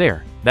these ones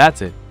there.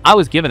 That's it. I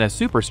was given a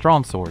super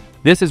strong sword.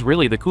 This is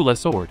really the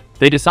coolest sword.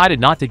 They decided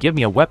not to give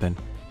me a weapon.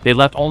 They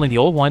left only the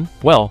old one.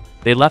 Well,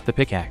 they left the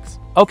pickaxe.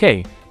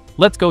 Okay,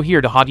 let's go here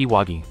to Huggy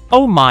Wuggy.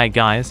 Oh my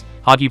guys,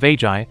 Huggy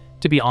Vagi,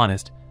 to be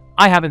honest,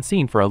 I haven't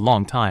seen for a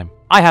long time.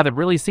 I haven't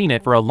really seen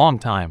it for a long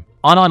time.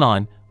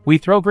 On. We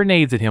throw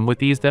grenades at him with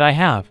these that I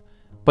have.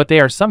 But they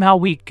are somehow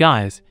weak,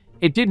 guys.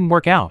 It didn't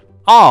work out.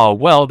 Oh,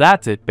 well,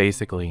 that's it,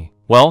 basically.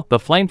 Well, the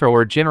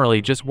flamethrower generally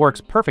just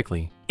works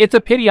perfectly. It's a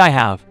pity I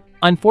have.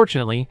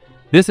 Unfortunately,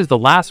 this is the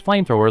last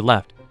flamethrower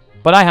left.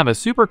 But I have a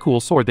super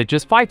cool sword that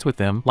just fights with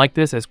them like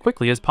this as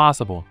quickly as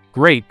possible.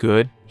 Great,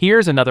 good.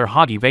 Here's another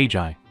Hagi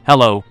Vagi.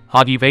 Hello,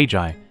 Hagi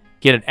Vagi.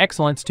 Get an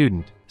excellent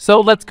student. So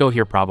let's go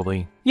here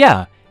probably.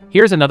 Yeah,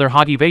 here's another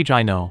Hagi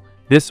Vagi. No,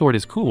 this sword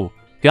is cool.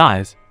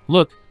 Guys,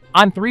 look,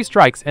 I'm 3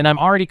 strikes and I'm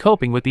already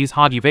coping with these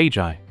Hagi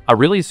Vagi. A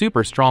really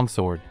super strong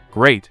sword.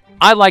 Great.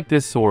 I like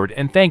this sword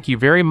and thank you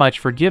very much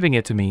for giving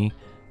it to me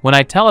when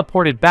I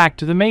teleported back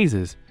to the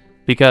mazes.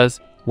 Because,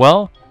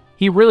 well,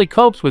 he really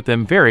copes with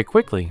them very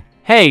quickly.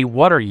 Hey,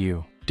 what are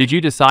you? Did you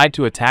decide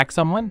to attack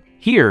someone?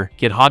 Here,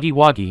 get Hagi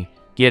Wagi.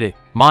 Get it.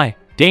 My,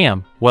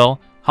 damn,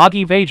 well,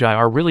 Hagi Vagi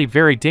are really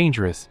very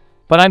dangerous,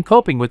 but I'm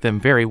coping with them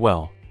very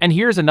well. And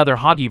here's another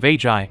Hagi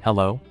Vagi.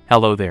 Hello?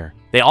 Hello there.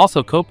 They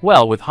also cope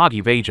well with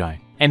Hagi Vagi.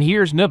 And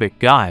here's Nubik,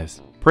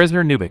 guys.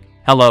 Prisoner Nubik.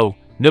 Hello,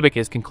 Nubik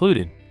is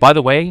concluded. By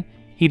the way,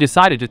 he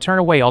decided to turn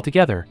away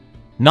altogether,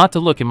 not to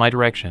look in my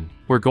direction.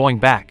 We're going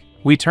back.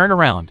 We turn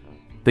around.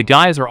 The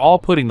guys are all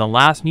putting the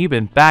last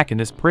Nubin back in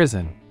this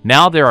prison.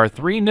 Now there are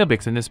 3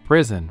 Nubiks in this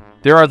prison.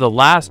 There are the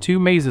last 2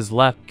 mazes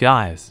left,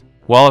 guys.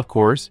 Well, of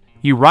course,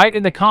 you write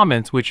in the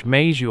comments which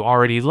maze you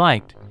already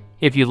liked,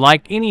 if you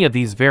liked any of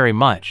these very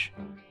much.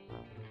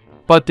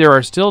 But there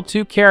are still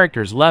 2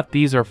 characters left.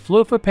 These are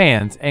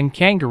Flufapans and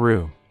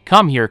Kangaroo.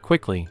 Come here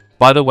quickly.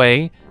 By the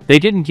way, they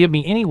didn't give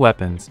me any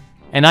weapons,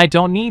 and I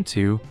don't need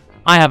to.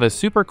 I have a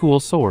super cool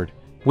sword,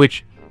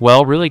 which,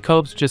 well, really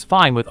copes just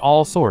fine with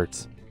all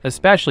sorts,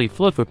 especially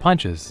Flufa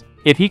punches.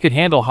 If he could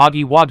handle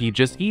Hagi Wagi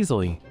just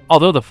easily.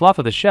 Although the fluff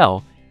of the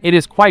shell, it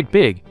is quite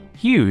big,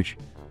 huge,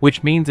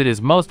 which means it is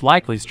most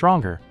likely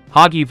stronger.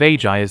 Hagi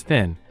Vagi is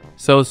thin,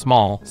 so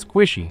small,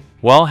 squishy.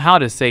 Well, how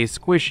to say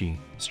squishy?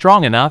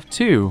 Strong enough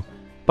too,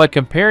 but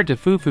compared to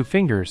Fufu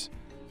Fingers,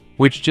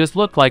 which just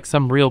look like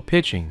some real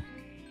pitching,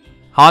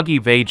 Hagi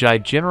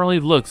Vagi generally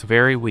looks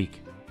very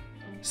weak.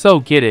 So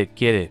get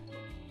it.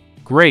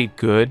 Great,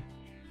 good.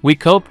 We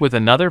coped with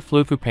another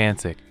Flufu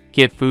Pansik.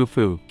 Get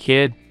Fufu,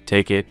 kid,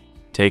 take it.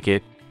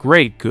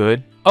 Great,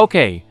 good.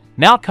 Okay,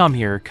 now come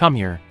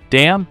here.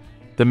 Damn,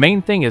 the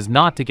main thing is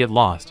not to get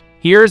lost.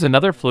 Here's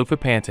another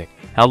Flufapantic.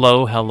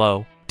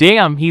 Hello.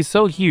 Damn, he's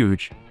so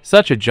huge.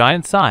 Such a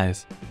giant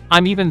size.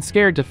 I'm even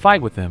scared to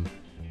fight with him.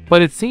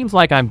 But it seems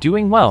like I'm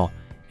doing well,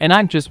 and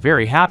I'm just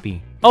very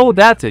happy. Oh,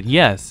 that's it,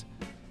 yes.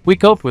 We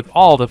coped with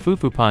all the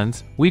Fufu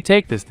puns. We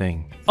take this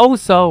thing. Oh,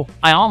 so,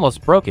 I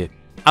almost broke it.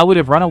 I would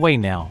have run away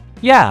now.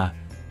 Yeah,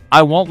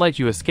 I won't let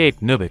you escape,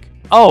 Nubik.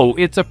 Oh,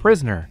 it's a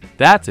prisoner.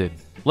 That's it.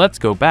 Let's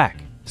go back.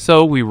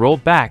 So we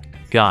rolled back,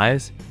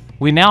 guys.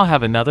 We now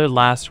have another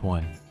last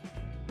one.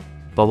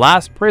 The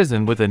last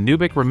prison with a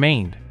Nubik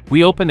remained.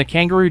 We open the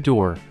kangaroo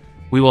door.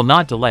 We will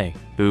not delay.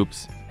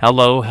 Oops.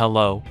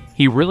 Hello.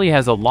 He really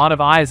has a lot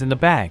of eyes in the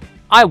bag.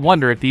 I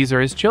wonder if these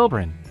are his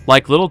children.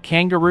 Like little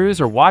kangaroos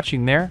are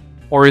watching there?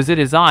 Or is it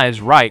his eyes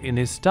right in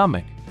his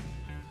stomach?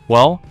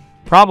 Well,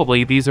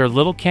 probably these are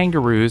little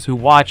kangaroos who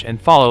watch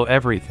and follow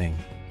everything.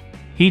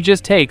 He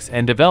just takes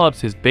and develops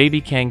his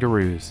baby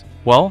kangaroos.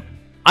 Well,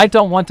 I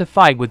don't want to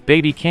fight with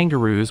baby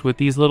kangaroos with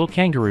these little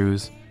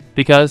kangaroos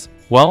because,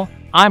 well,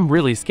 I'm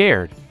really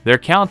scared. They're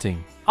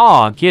counting.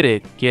 Aw, get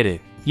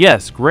it.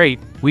 Yes, great,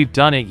 we've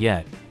done it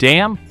yet.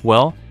 Damn,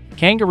 well,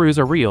 kangaroos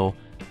are real.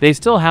 They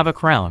still have a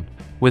crown.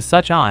 With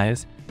such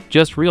eyes,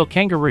 just real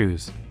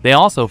kangaroos. They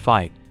also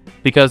fight.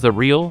 Because the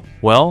real,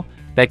 well,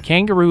 that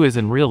kangaroo is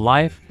in real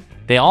life,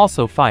 they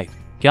also fight.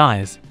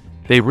 Guys,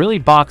 they really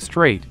box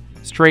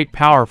straight,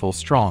 powerful,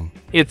 strong.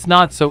 It's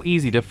not so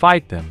easy to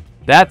fight them.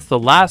 That's the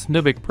last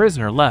Nubik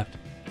prisoner left.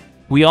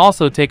 We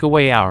also take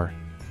away our,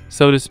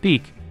 so to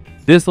speak,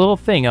 this little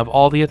thing of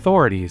all the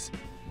authorities,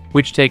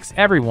 which takes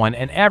everyone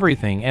and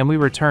everything, and we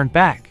return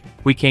back.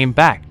 We came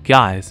back,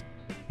 guys,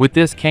 with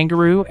this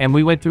kangaroo, and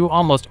we went through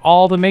almost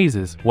all the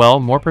mazes. Well,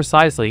 more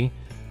precisely,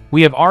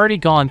 we have already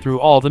gone through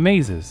all the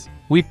mazes.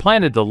 We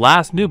planted the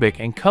last Nubik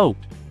and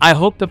coped. I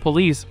hope the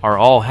police are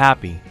all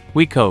happy.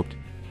 We coped,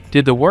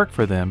 did the work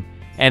for them,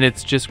 and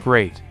it's just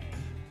great.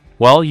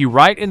 Well, you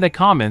write in the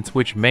comments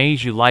which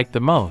maze you like the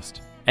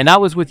most. And I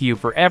was with you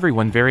for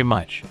everyone very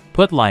much.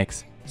 Put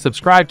likes,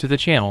 subscribe to the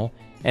channel,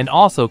 and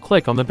also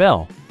click on the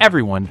bell.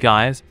 Everyone,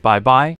 guys, bye-bye.